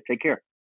 we'll see you. Take care.